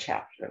would do a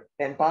chapter,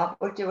 then Bob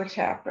would do a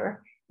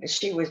chapter, and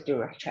she would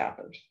do a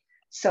chapter.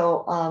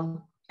 So,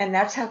 and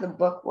that's how the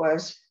book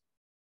was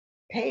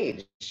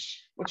paged,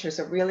 which was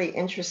a really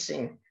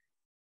interesting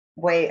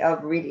way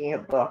of reading a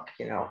book,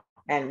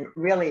 and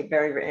really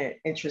very, very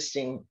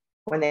interesting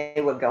when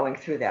they were going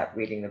through that,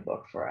 reading the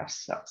book for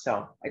us.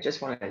 So I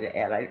just wanted to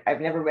add,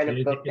 I've never read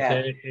a book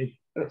that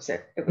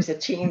it was a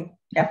team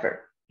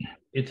effort.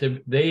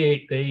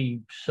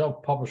 They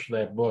self-published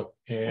that book,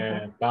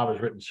 and Bob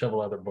has written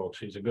several other books.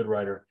 He's a good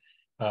writer.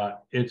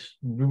 It's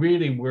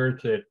really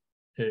worth it.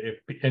 If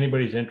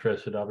anybody's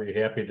interested, I'll be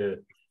happy to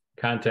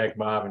contact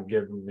Bob and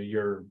give him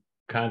your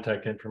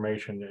contact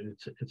information.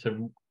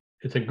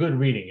 it's a good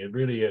reading. It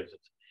really is.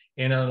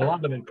 And a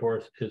lot of it, of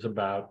course, is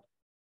about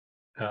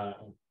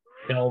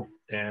health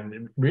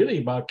and really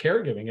about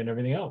caregiving and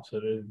everything else.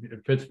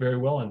 It fits very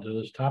well into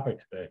this topic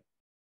today.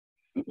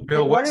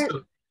 Bill,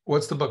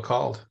 what's the book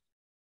called?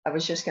 I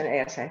was just going to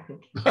ask. I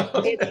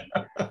think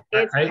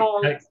it's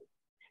called.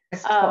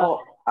 It's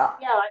called.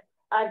 Yeah,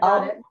 I've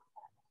got it.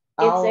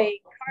 It's a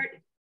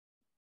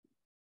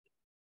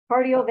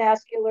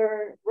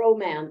cardiovascular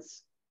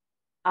romance.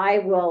 I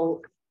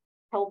will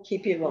help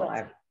keep you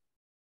alive.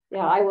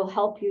 Yeah, I will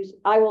help you.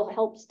 I will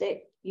help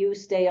you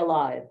stay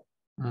alive.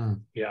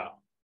 Yeah.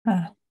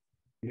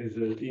 There's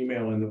an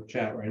email in the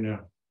chat right now.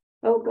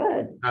 Oh,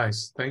 good.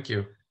 Nice. Thank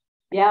you.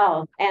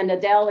 Yeah, and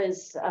Adele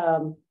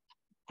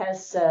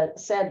has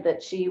said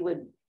that she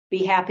would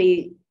be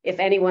happy if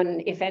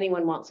anyone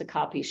wants a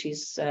copy.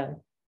 She's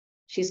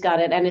got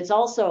it, and it's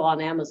also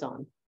on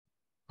Amazon.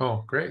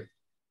 Oh, great.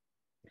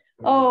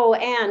 Oh,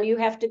 Anne, you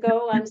have to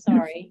go. I'm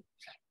sorry.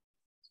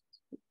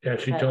 Yeah,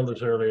 she told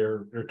us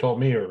earlier, or told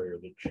me earlier,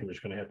 that she was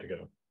going to have to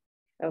go.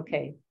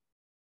 Okay.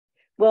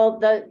 Well,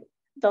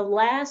 the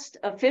last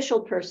official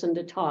person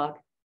to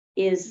talk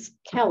is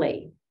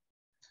Kelly,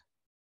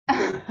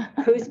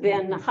 who's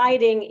been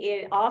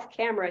hiding off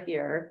camera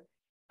here.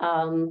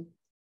 I'll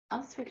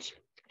switch.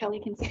 Kelly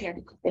can sit here.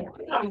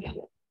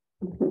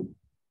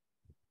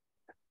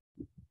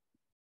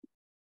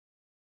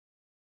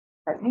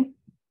 Pardon me?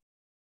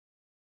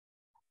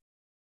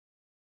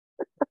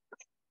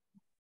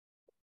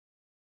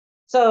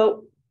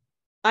 So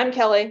I'm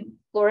Kelly,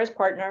 Laura's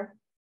partner.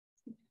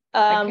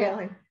 Hi,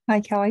 Kelly. Hi,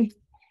 Kelly.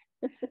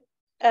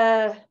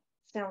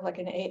 Sounds like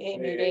an AA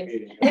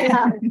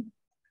meeting.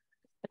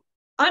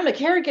 I'm a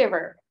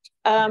caregiver.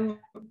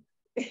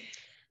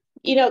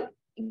 You know,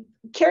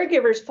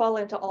 caregivers fall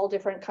into all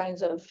different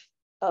kinds of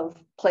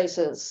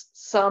places.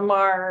 Some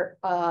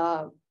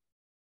are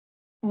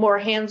more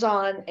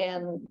hands-on,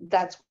 and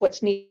that's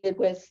what's needed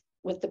with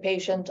the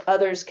patient.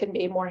 Others can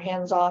be more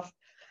hands-off.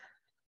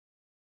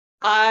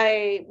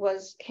 I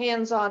was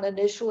hands-on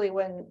initially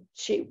when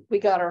we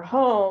got her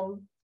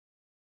home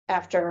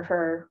after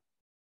her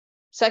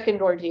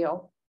second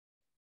ordeal,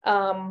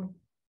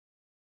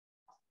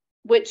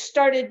 which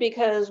started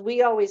because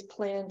we always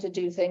planned to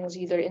do things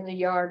either in the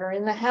yard or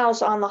in the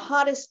house on the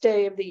hottest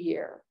day of the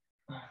year.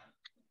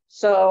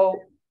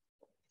 So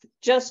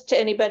just to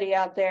anybody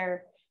out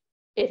there,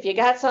 if you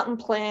got something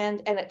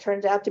planned and it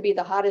turns out to be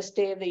the hottest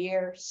day of the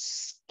year,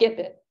 skip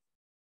it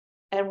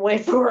and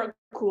wait for a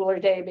cooler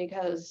day,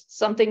 because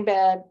something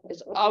bad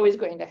is always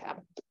going to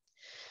happen.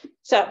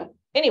 So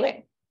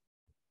anyway,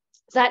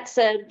 that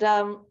said,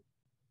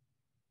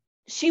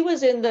 she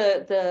was in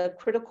the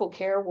critical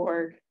care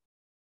ward.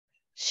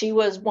 She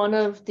was one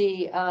of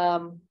the,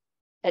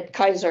 at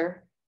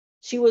Kaiser,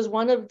 she was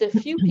one of the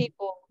few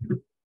people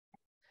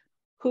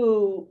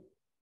who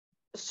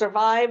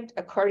survived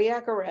a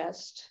cardiac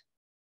arrest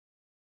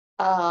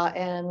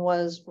and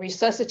was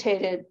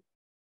resuscitated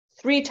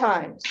 3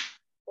 times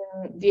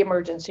in the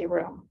emergency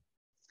room.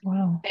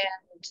 Wow.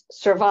 And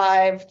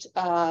survived,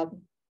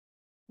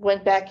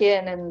 went back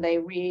in, and they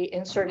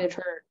reinserted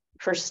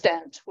her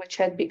stent, which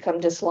had become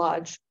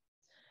dislodged,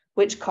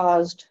 which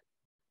caused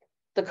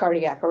the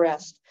cardiac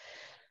arrest.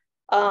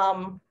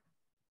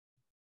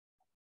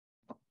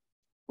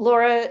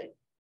 Laura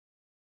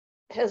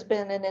has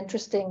been an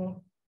interesting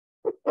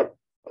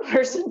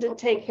person to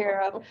take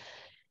care of.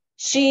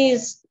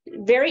 She's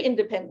very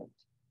independent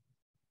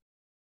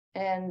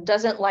and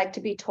doesn't like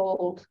to be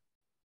told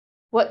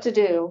what to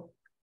do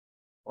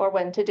or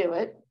when to do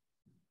it,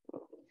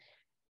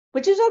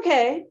 which is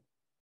okay.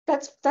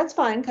 That's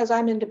fine, because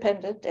I'm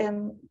independent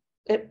and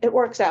it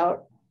works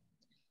out.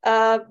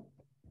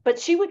 But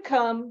she would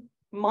come.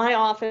 My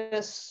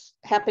office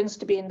happens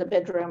to be in the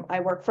bedroom. I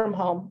work from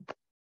home,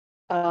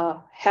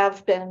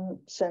 have been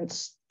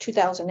since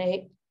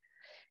 2008.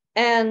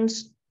 And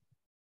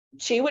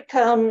she would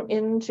come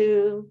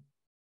into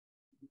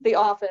the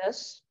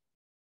office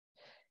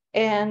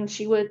and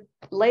she would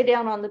lay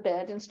down on the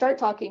bed and start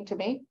talking to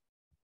me.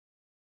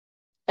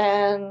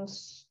 And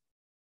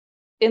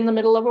in the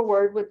middle of a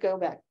word would go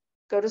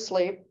to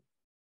sleep.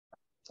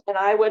 And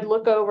I would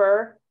look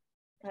over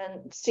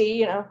and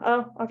see,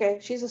 oh, okay,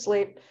 she's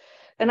asleep.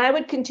 And I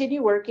would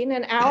continue working.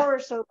 An hour or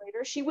so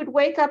later, she would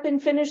wake up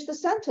and finish the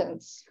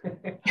sentence.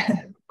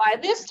 By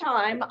this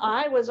time,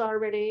 I was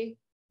already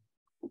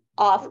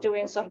off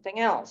doing something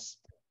else.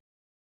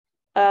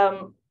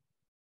 So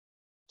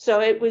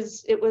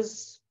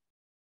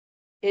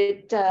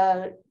it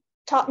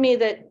taught me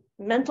that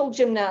mental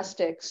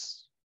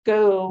gymnastics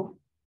go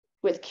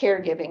with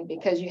caregiving,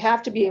 because you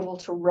have to be able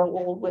to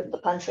roll with the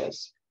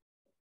punches.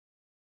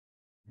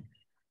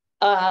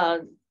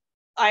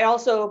 I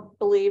also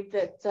believe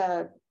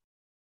that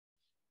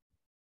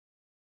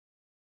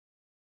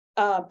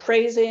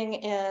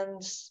praising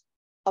and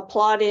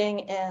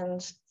applauding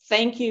and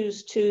thank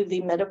yous to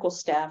the medical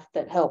staff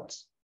that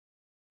helped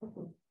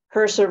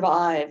her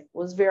survive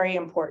was very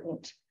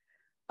important.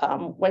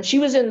 When she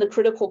was in the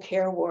critical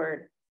care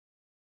ward,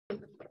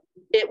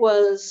 it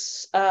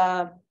was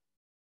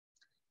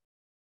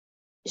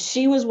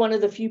she was one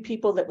of the few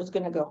people that was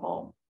going to go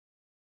home.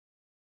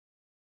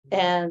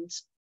 And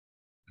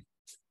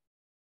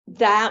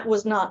that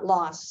was not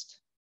lost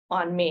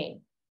on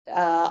me.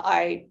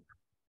 Every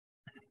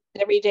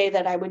day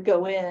that I would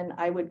go in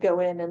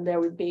and there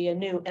would be a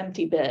new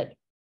empty bed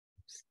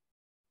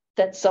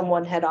that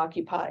someone had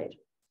occupied.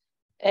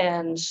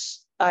 And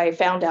I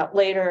found out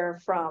later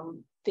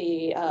from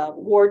the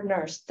ward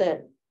nurse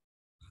that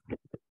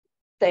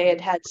they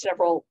had had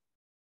several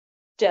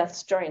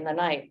deaths during the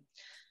night.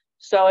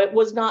 So it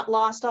was not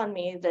lost on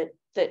me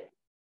that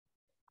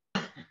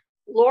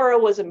Laura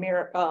was a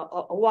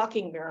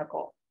walking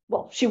miracle.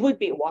 Well, she would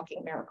be a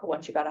walking miracle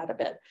when she got out of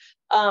bed.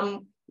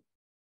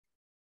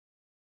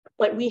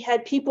 But we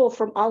had people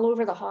from all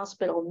over the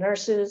hospital,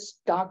 nurses,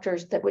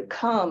 doctors, that would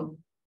come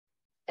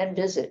and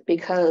visit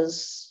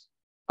because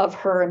of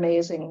her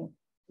amazing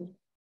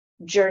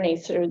journey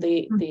through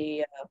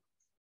the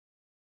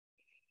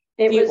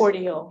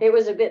ordeal. It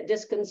was a bit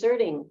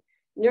disconcerting.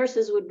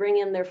 Nurses would bring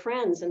in their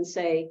friends and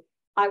say,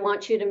 I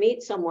want you to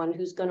meet someone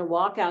who's going to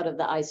walk out of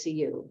the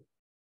ICU.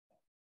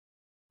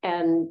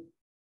 And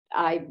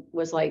I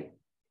was like,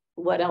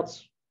 what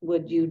else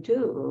would you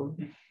do?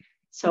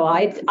 So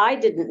I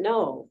didn't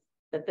know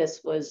that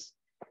this was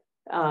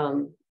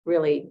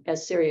really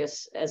as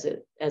serious as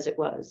it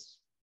was.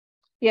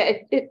 Yeah,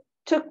 it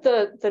took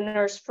the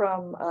nurse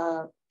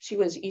from, she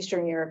was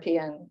Eastern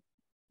European,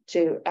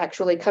 to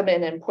actually come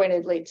in and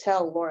pointedly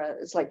tell Laura,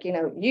 it's like, you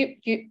know, you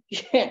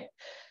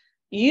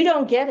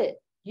don't get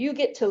it. You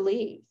get to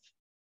leave.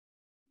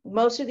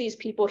 Most of these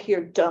people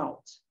here don't.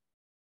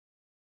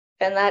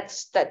 And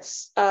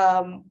that's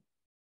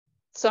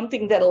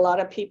something that a lot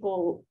of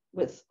people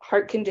with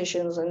heart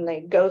conditions, and they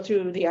go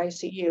through the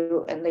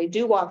ICU and they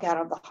do walk out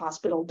of the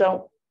hospital,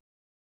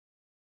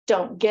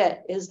 don't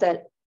get, is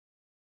that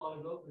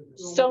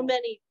so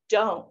many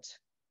don't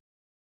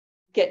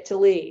get to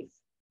leave.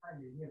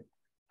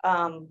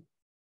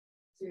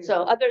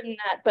 So other than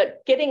that,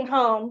 but getting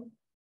home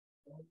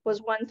was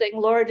one thing.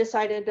 Laura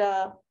decided,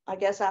 I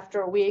guess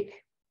after a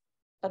week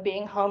of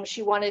being home,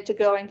 she wanted to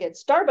go and get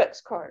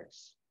Starbucks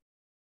cards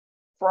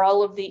for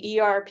all of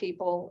the ER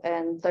people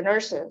and the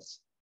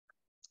nurses.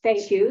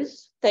 Thank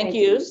yous.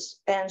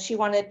 And she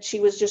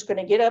was just going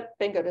to get up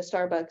and go to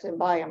Starbucks and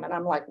buy them. And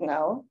I'm like,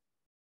 no,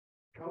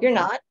 you're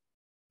not,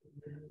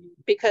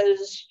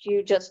 because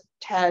you just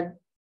had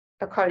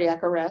a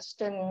cardiac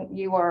arrest and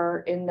you are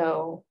in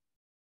no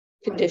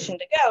condition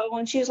to go.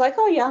 And she's like,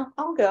 oh yeah,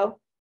 I'll go.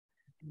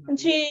 And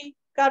she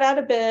got out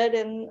of bed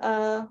and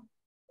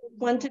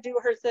went to do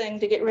her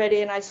thing to get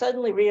ready. And I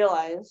suddenly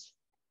realized,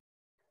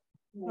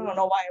 I don't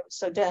know why it was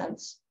so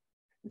dense,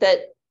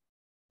 that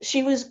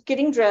she was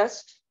getting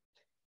dressed.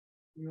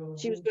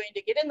 She was going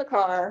to get in the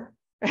car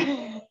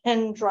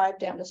and drive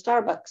down to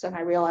Starbucks. And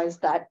I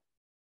realized that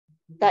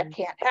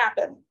can't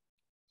happen.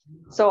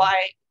 So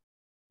I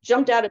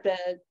jumped out of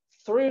bed,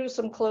 threw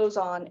some clothes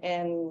on,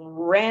 and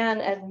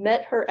ran and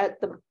met her at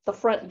the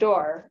front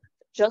door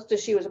just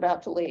as she was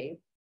about to leave.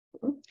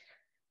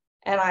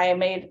 And I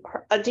made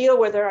a deal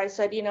with her. I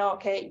said, you know,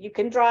 okay, you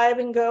can drive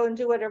and go and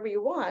do whatever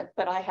you want,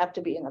 but I have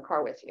to be in the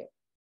car with you.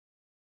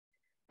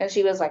 And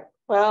she was like,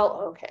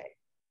 well, okay.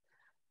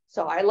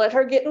 So I let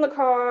her get in the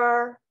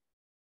car,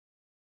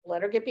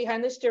 let her get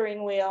behind the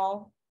steering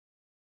wheel,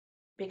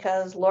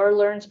 because Laura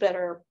learns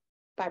better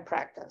by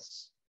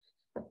practice.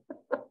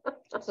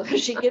 So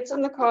she gets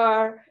in the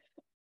car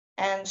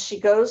and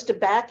she goes to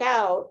back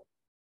out,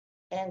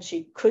 and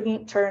she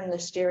couldn't turn the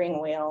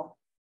steering wheel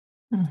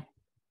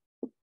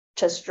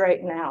to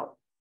straighten out.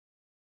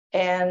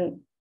 And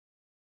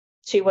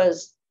she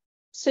was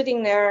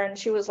sitting there and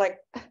she was like,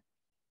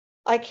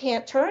 I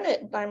can't turn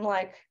it. And I'm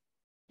like,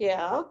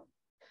 yeah.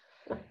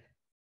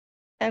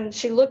 And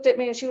she looked at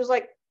me and she was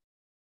like,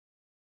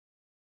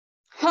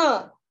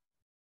 huh.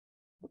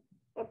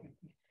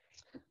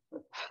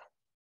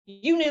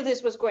 You knew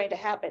this was going to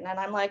happen. And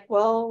I'm like,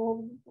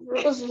 well,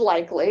 it was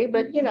likely,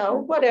 but you know,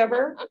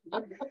 whatever.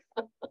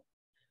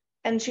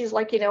 And she's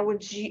like, you know,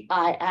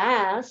 I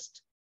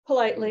asked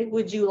politely,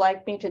 would you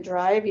like me to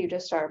drive you to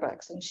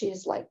Starbucks? And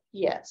she's like,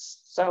 yes.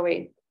 So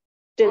we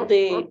did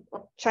the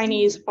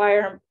Chinese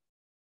fire.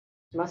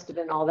 Must have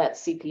been all that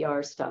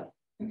CPR stuff.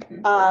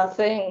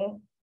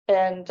 Thing.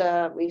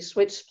 And we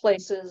switched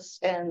places,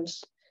 and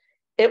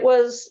it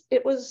was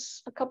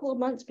a couple of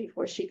months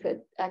before she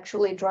could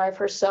actually drive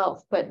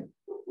herself, but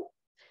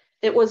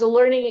it was a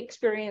learning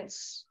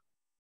experience,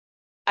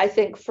 I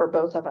think, for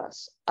both of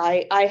us.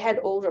 I had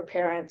older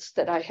parents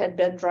that I had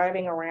been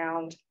driving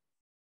around,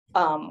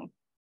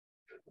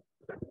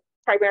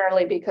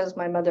 primarily because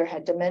my mother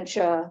had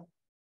dementia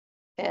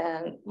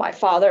and my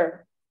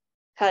father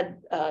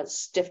had a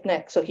stiff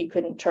neck, so he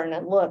couldn't turn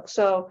and look.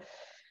 So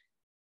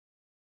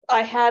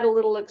I had a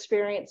little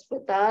experience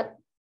with that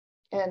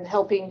and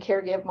helping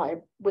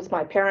caregive with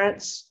my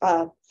parents,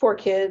 4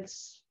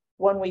 kids,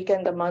 1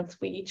 weekend a month.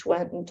 We each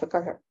went and took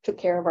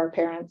care of our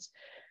parents.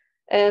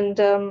 And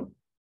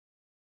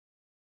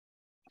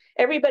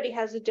everybody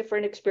has a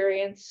different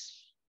experience.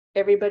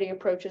 Everybody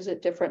approaches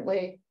it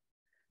differently.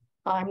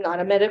 I'm not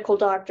a medical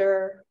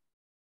doctor.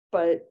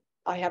 but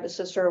I have a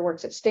sister who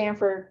works at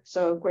Stanford,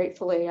 so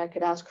gratefully I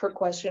could ask her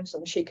questions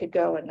and she could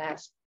go and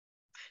ask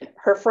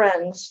her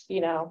friends,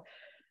 you know,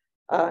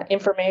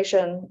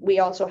 information. We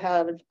also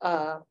have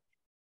a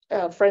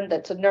friend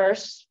that's a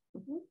nurse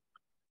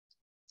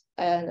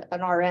and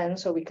an RN,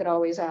 so we could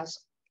always ask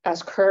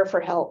her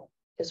for help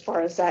as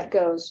far as that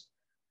goes.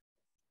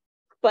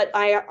 But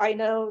I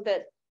know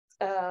that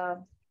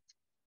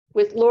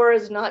with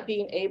Laura's not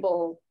being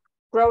able,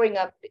 growing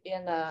up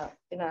in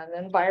an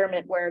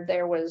environment where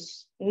there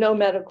was no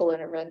medical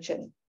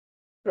intervention,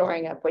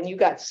 growing up, when you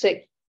got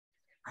sick,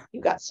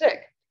 you got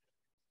sick.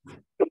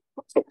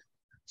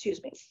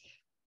 Excuse me.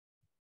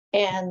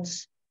 And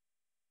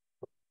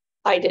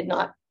I did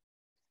not.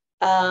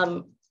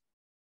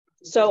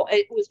 So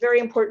it was very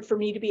important for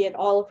me to be at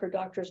all of her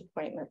doctor's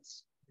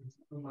appointments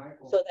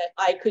so that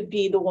I could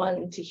be the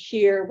one to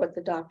hear what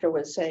the doctor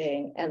was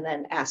saying and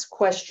then ask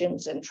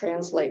questions and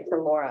translate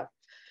for Laura,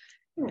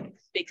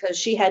 because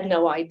she had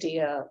no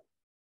idea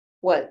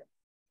what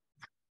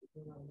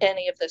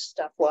any of this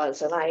stuff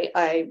was. And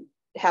I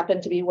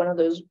happened to be one of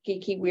those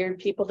geeky, weird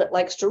people that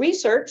likes to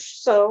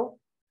research. So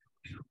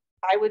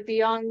I would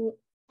be on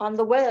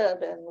the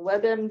web and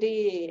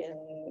WebMD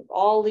and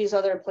all these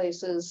other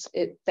places.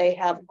 They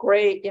have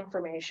great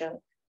information.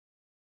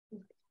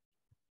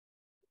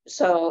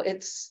 So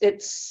it's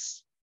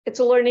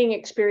a learning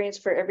experience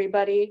for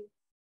everybody.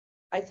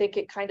 I think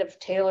it kind of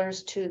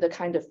tailors to the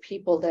kind of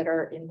people that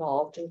are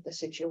involved with the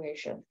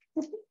situation.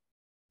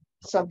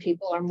 Some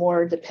people are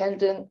more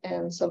dependent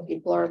and some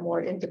people are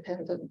more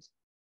independent.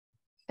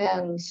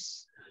 And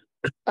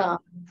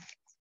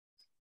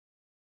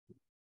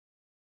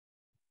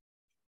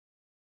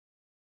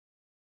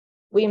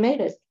we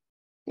made it.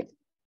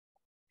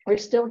 We're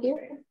still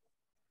here.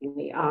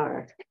 We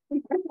are.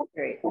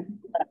 Great.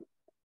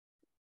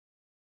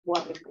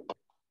 Wonderful.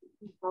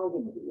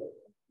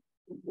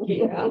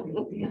 Yeah.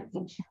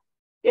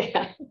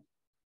 Yeah.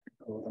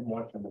 I'm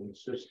watching the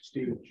assist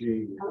Steve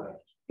G.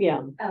 Yeah.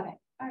 Okay. All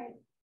right.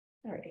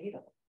 All right.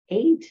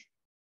 8.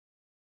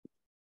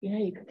 Yeah,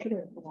 you could put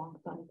it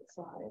alongside the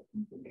side.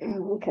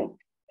 Okay.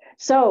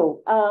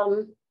 So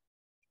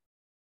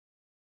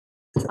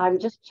I'm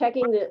just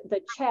checking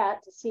the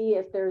chat to see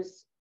if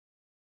there's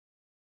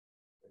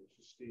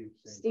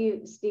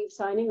Steve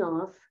signing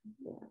off.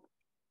 Yeah.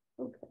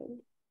 Okay.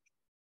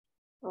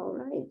 All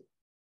right.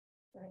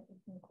 All right, we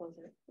can close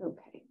it.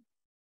 Okay.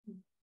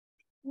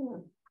 Yeah.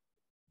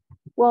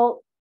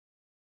 Well,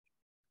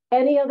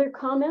 any other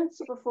comments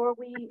before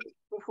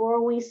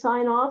we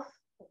sign off?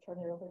 I'll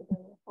turn it over to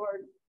Bill.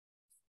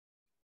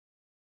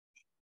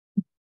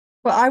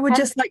 Well, I would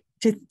just like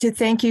to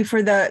thank you for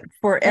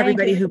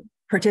everybody who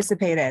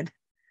participated.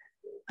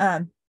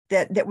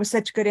 That was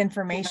such good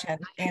information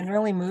and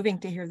really moving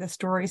to hear the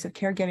stories of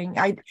caregiving.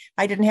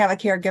 I didn't have a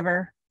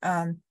caregiver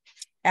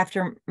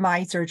after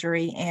my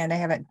surgery, and I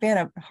haven't been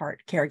a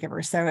heart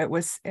caregiver, so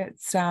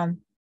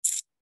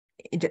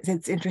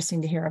it's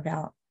interesting to hear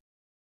about.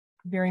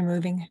 Very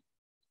moving.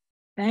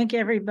 Thank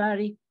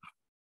everybody.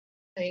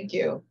 Thank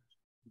you.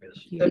 Good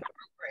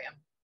program.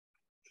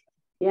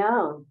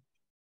 Yeah.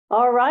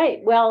 All right.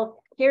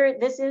 Well,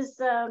 this is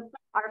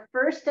our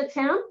first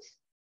attempt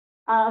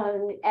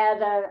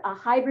at a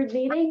hybrid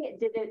meeting.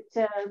 Did it?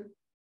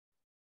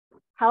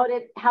 How'd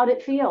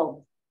it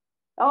feel?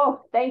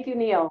 Oh, thank you,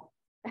 Neil.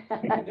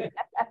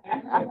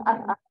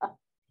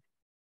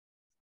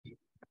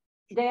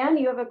 Dan,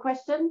 you have a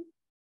question?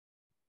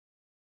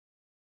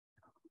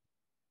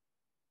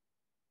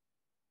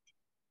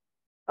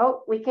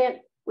 Oh, we can't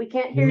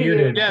hear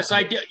you. Yes,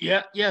 I did.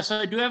 Yeah, yes,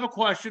 I do have a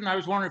question. I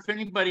was wondering if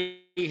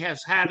anybody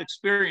has had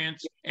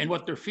experience and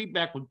what their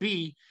feedback would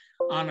be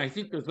on, I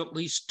think there's at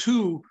least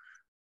 2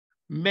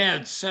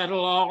 meds,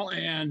 Cetalol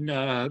and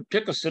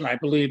Tickerson, I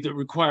believe, that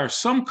require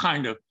some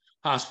kind of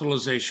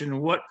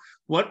hospitalization. What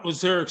was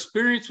their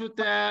experience with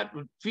that,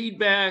 with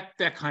feedback,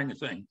 that kind of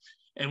thing?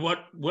 And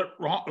what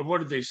wrong? What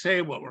did they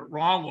say? What went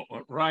wrong? What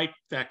went right?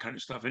 That kind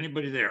of stuff.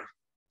 Anybody there?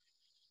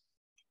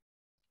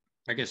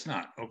 I guess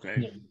not.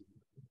 Okay.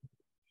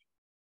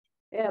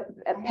 Yeah,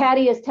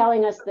 Patty is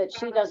telling us that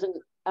she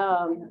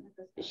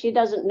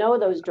doesn't know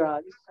those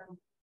drugs.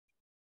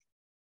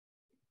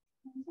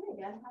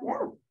 Yeah.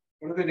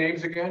 What are the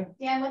names again?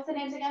 Dan, what's the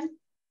names again?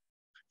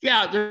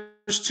 Yeah,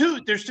 there's two.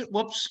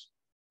 Whoops.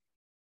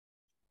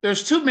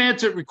 There's 2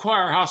 meds that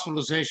require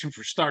hospitalization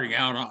for starting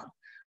out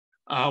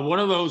on. One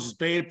of those is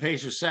beta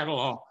pace or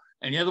Cetalol,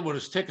 and the other one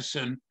is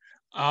Tickerson.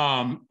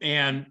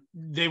 And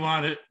they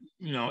want it,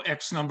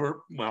 X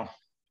number. Well,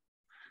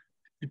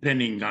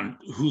 depending on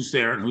who's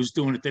there and who's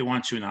doing it, they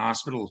want you in the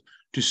hospital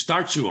to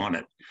start you on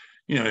it.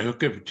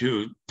 Hook up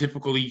to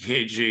typical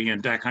EKG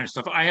and that kind of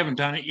stuff. I haven't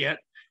done it yet,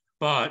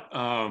 but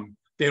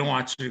they don't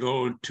want you to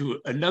go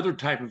to another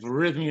type of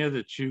arrhythmia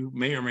that you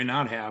may or may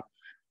not have.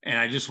 And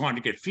I just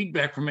wanted to get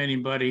feedback from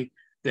anybody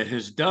that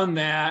has done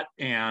that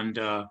and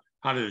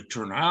how did it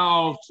turn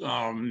out,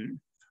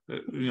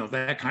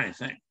 that kind of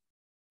thing.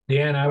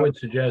 Dan, I would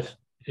suggest,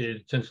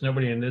 since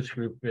nobody in this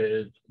group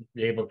is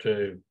able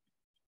to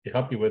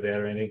help you with that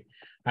or anything,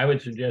 I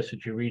would suggest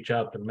that you reach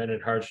out to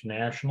Mended Hearts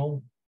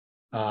National.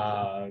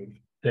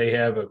 They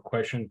have a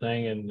question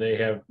thing, and they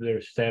have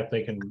their staff.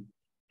 They can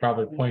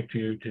probably point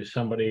to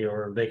somebody,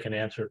 or they can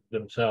answer it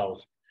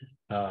themselves.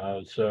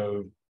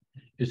 So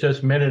it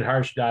says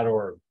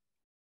mendedhearts.org.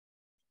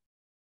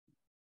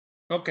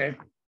 Okay.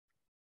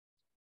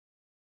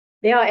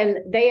 Yeah,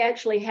 and they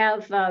actually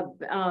have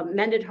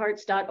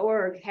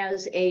mendedhearts.org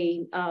has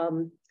a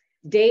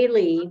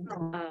daily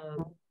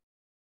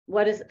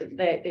what is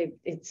that?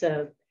 It's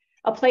a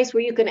place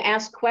where you can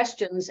ask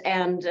questions,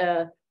 and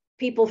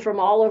people from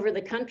all over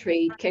the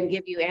country can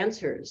give you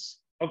answers.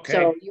 Okay.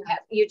 So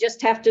you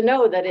just have to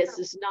know that this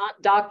is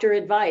not doctor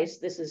advice.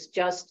 This is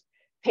just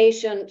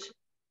patient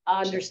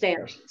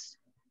understandings.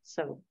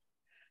 So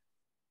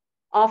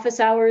office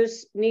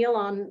hours, Neil,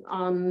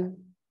 on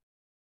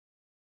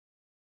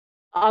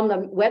the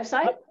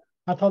website?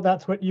 I thought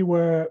that's what you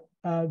were,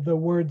 the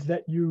words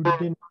that you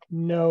didn't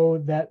know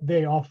that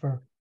they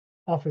offer,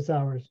 office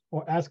hours,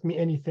 or ask me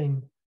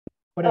anything,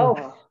 whatever.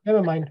 Oh.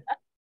 Never mind.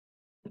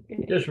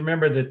 Just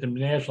remember that the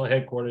national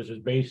headquarters is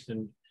based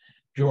in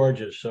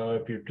Georgia. So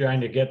if you're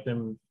trying to get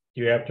them,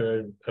 you have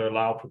to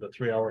allow for the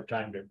 3-hour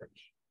time difference.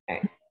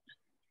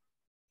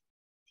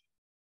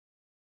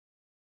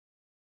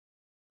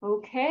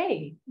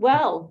 Okay.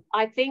 Well,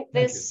 I think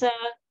this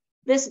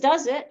this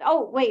does it.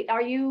 Oh, wait,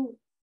 are you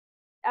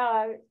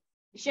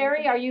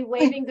Sherry, are you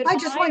waving goodbye? I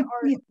just want,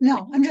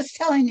 no, I'm just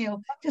telling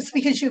you, just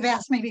because you've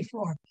asked me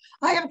before.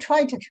 I have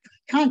tried to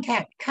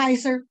contact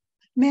Kaiser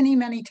many,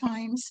 many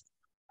times.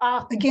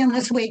 Again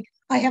this week,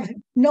 I have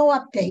no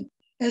update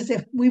as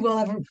if we will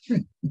ever,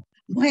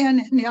 when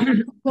and ever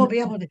we'll be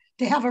able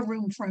to have a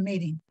room for a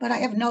meeting, but I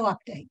have no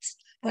updates.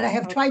 But I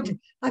have tried to,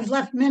 I've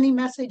left many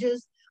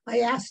messages. I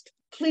asked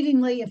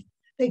pleadingly if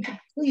they could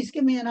please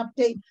give me an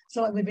update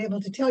so I would be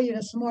able to tell you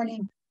this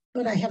morning,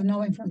 but I have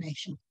no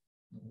information.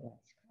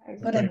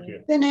 But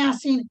I've been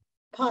asking,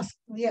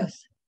 possibly,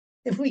 yes,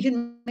 if we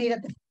can meet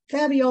at the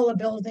Fabiola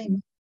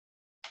building.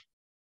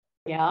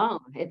 Yeah,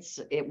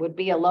 it would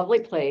be a lovely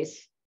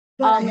place.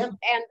 But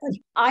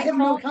I have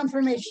no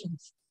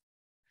confirmations.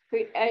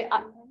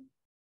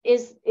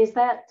 Is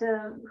that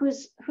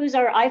who's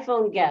our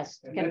iPhone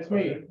guest? That's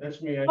me.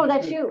 That's me.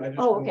 That's you. I just been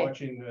okay.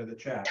 Watching the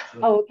chat. So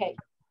oh, okay.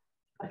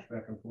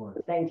 Back and forth.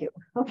 Thank you.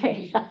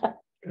 Okay.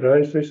 Can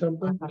I say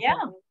something? Yeah.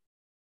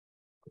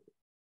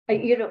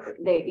 You know,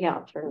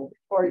 turn,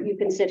 or you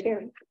can sit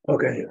here.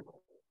 Okay.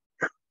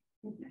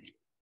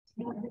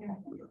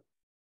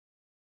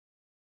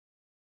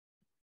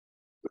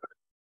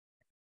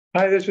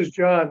 Hi, this is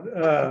John.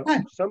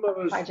 Some of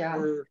us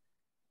were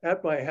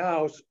at my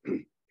house.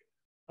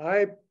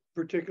 I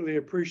particularly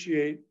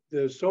appreciate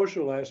the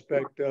social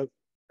aspect of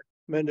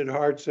Mended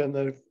Hearts and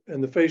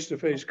the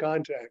face-to-face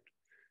contact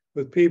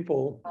with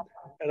people.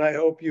 And I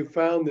hope you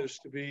found this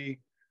to be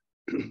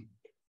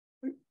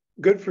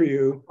good for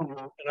you.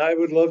 And I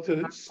would love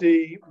to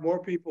see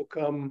more people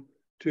come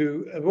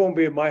to, it won't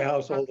be at my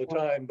house all the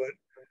time, but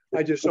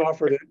I just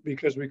offered it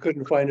because we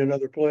couldn't find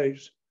another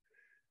place.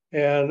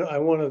 And I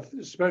want to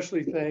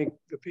especially thank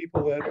the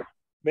people that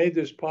made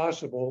this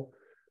possible,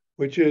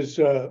 which is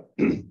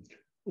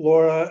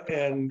Laura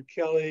and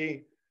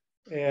Kelly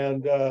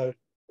and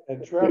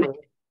Trevor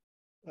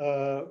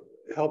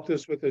helped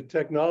us with the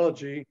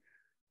technology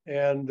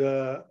and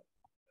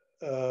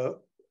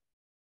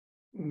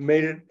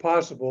made it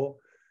possible.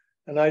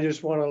 And I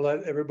just want to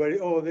let everybody,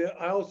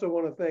 I also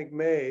want to thank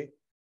Mei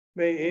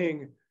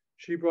Ing.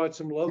 She brought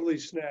some lovely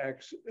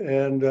snacks,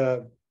 and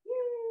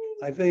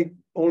I think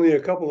only a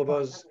couple of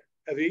us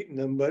have eaten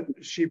them, but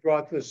she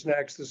brought the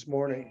snacks this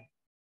morning.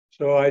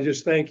 So I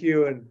just thank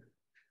you, and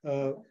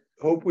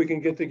hope we can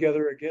get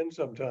together again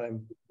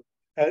sometime,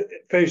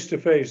 face to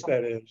face,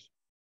 that is.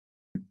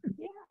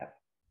 Yeah.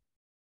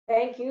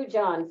 Thank you,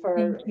 John,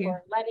 for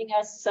letting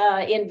us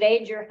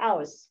invade your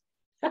house.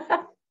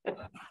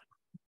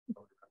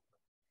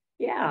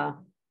 Yeah.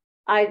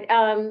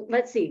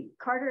 Let's see,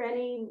 Carter,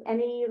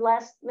 any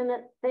last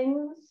minute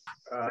things?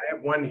 I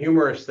have one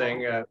humorous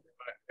thing in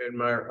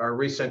our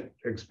recent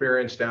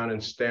experience down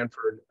in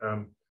Stanford,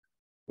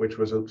 which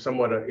was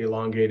somewhat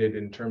elongated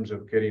in terms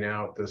of getting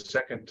out. The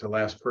second to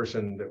last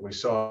person that we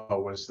saw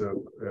was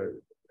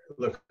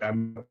look,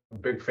 I'm a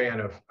big fan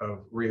of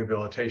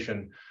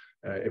rehabilitation.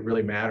 It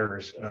really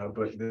matters.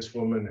 But this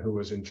woman who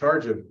was in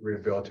charge of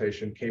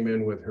rehabilitation came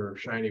in with her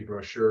shiny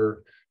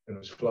brochure and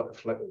was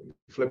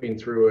flipping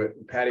through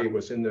it. Patty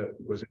was in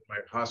my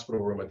hospital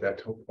room at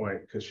that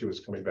point because she was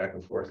coming back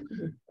and forth.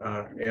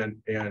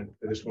 And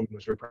this woman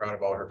was very proud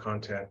of all her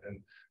content. And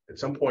at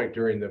some point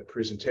during the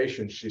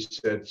presentation, she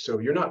said, "So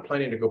you're not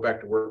planning to go back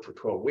to work for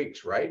 12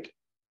 weeks, right?"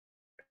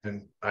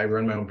 And I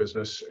run my own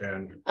business,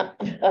 and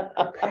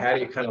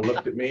Patty kind of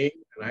looked at me,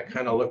 and I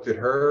kind of looked at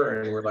her,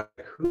 and we're like,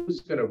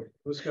 "Who's gonna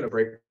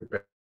break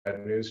the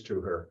bad news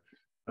to her?"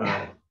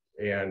 I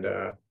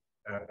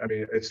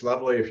mean, it's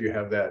lovely if you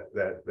have that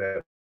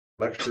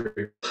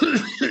luxury.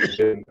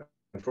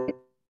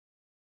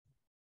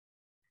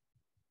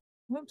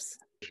 Whoops.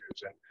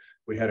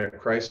 We had a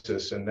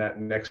crisis, and that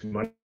next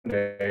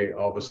Monday,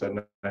 all of a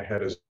sudden, I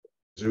had a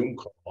Zoom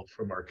call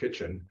from our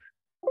kitchen.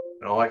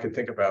 And all I could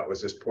think about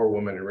was this poor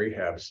woman in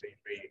rehab seeing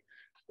me,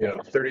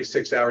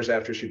 36 hours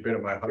after she'd been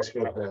at my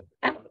hospital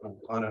bed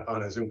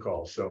on a Zoom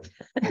call. So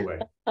anyway,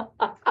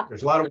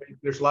 there's a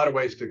lot of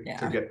ways to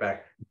get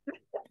back.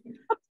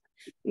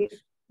 Did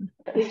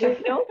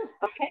you know?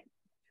 Okay.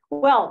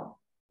 Well,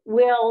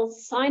 we'll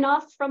sign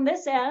off from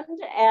this end,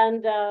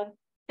 and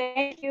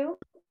thank you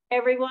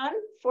everyone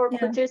for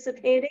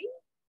participating.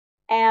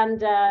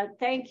 And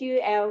thank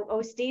you.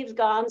 Oh, Steve's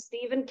gone.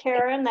 Steve and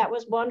Karen, that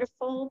was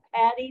wonderful.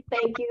 Patty,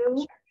 thank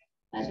you.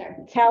 Pleasure.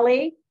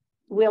 Kelly,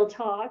 we'll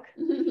talk.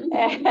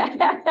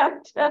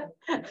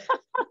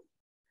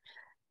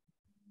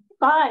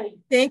 Bye.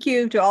 Thank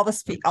you to all the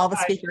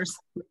speakers.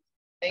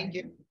 Thank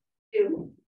you.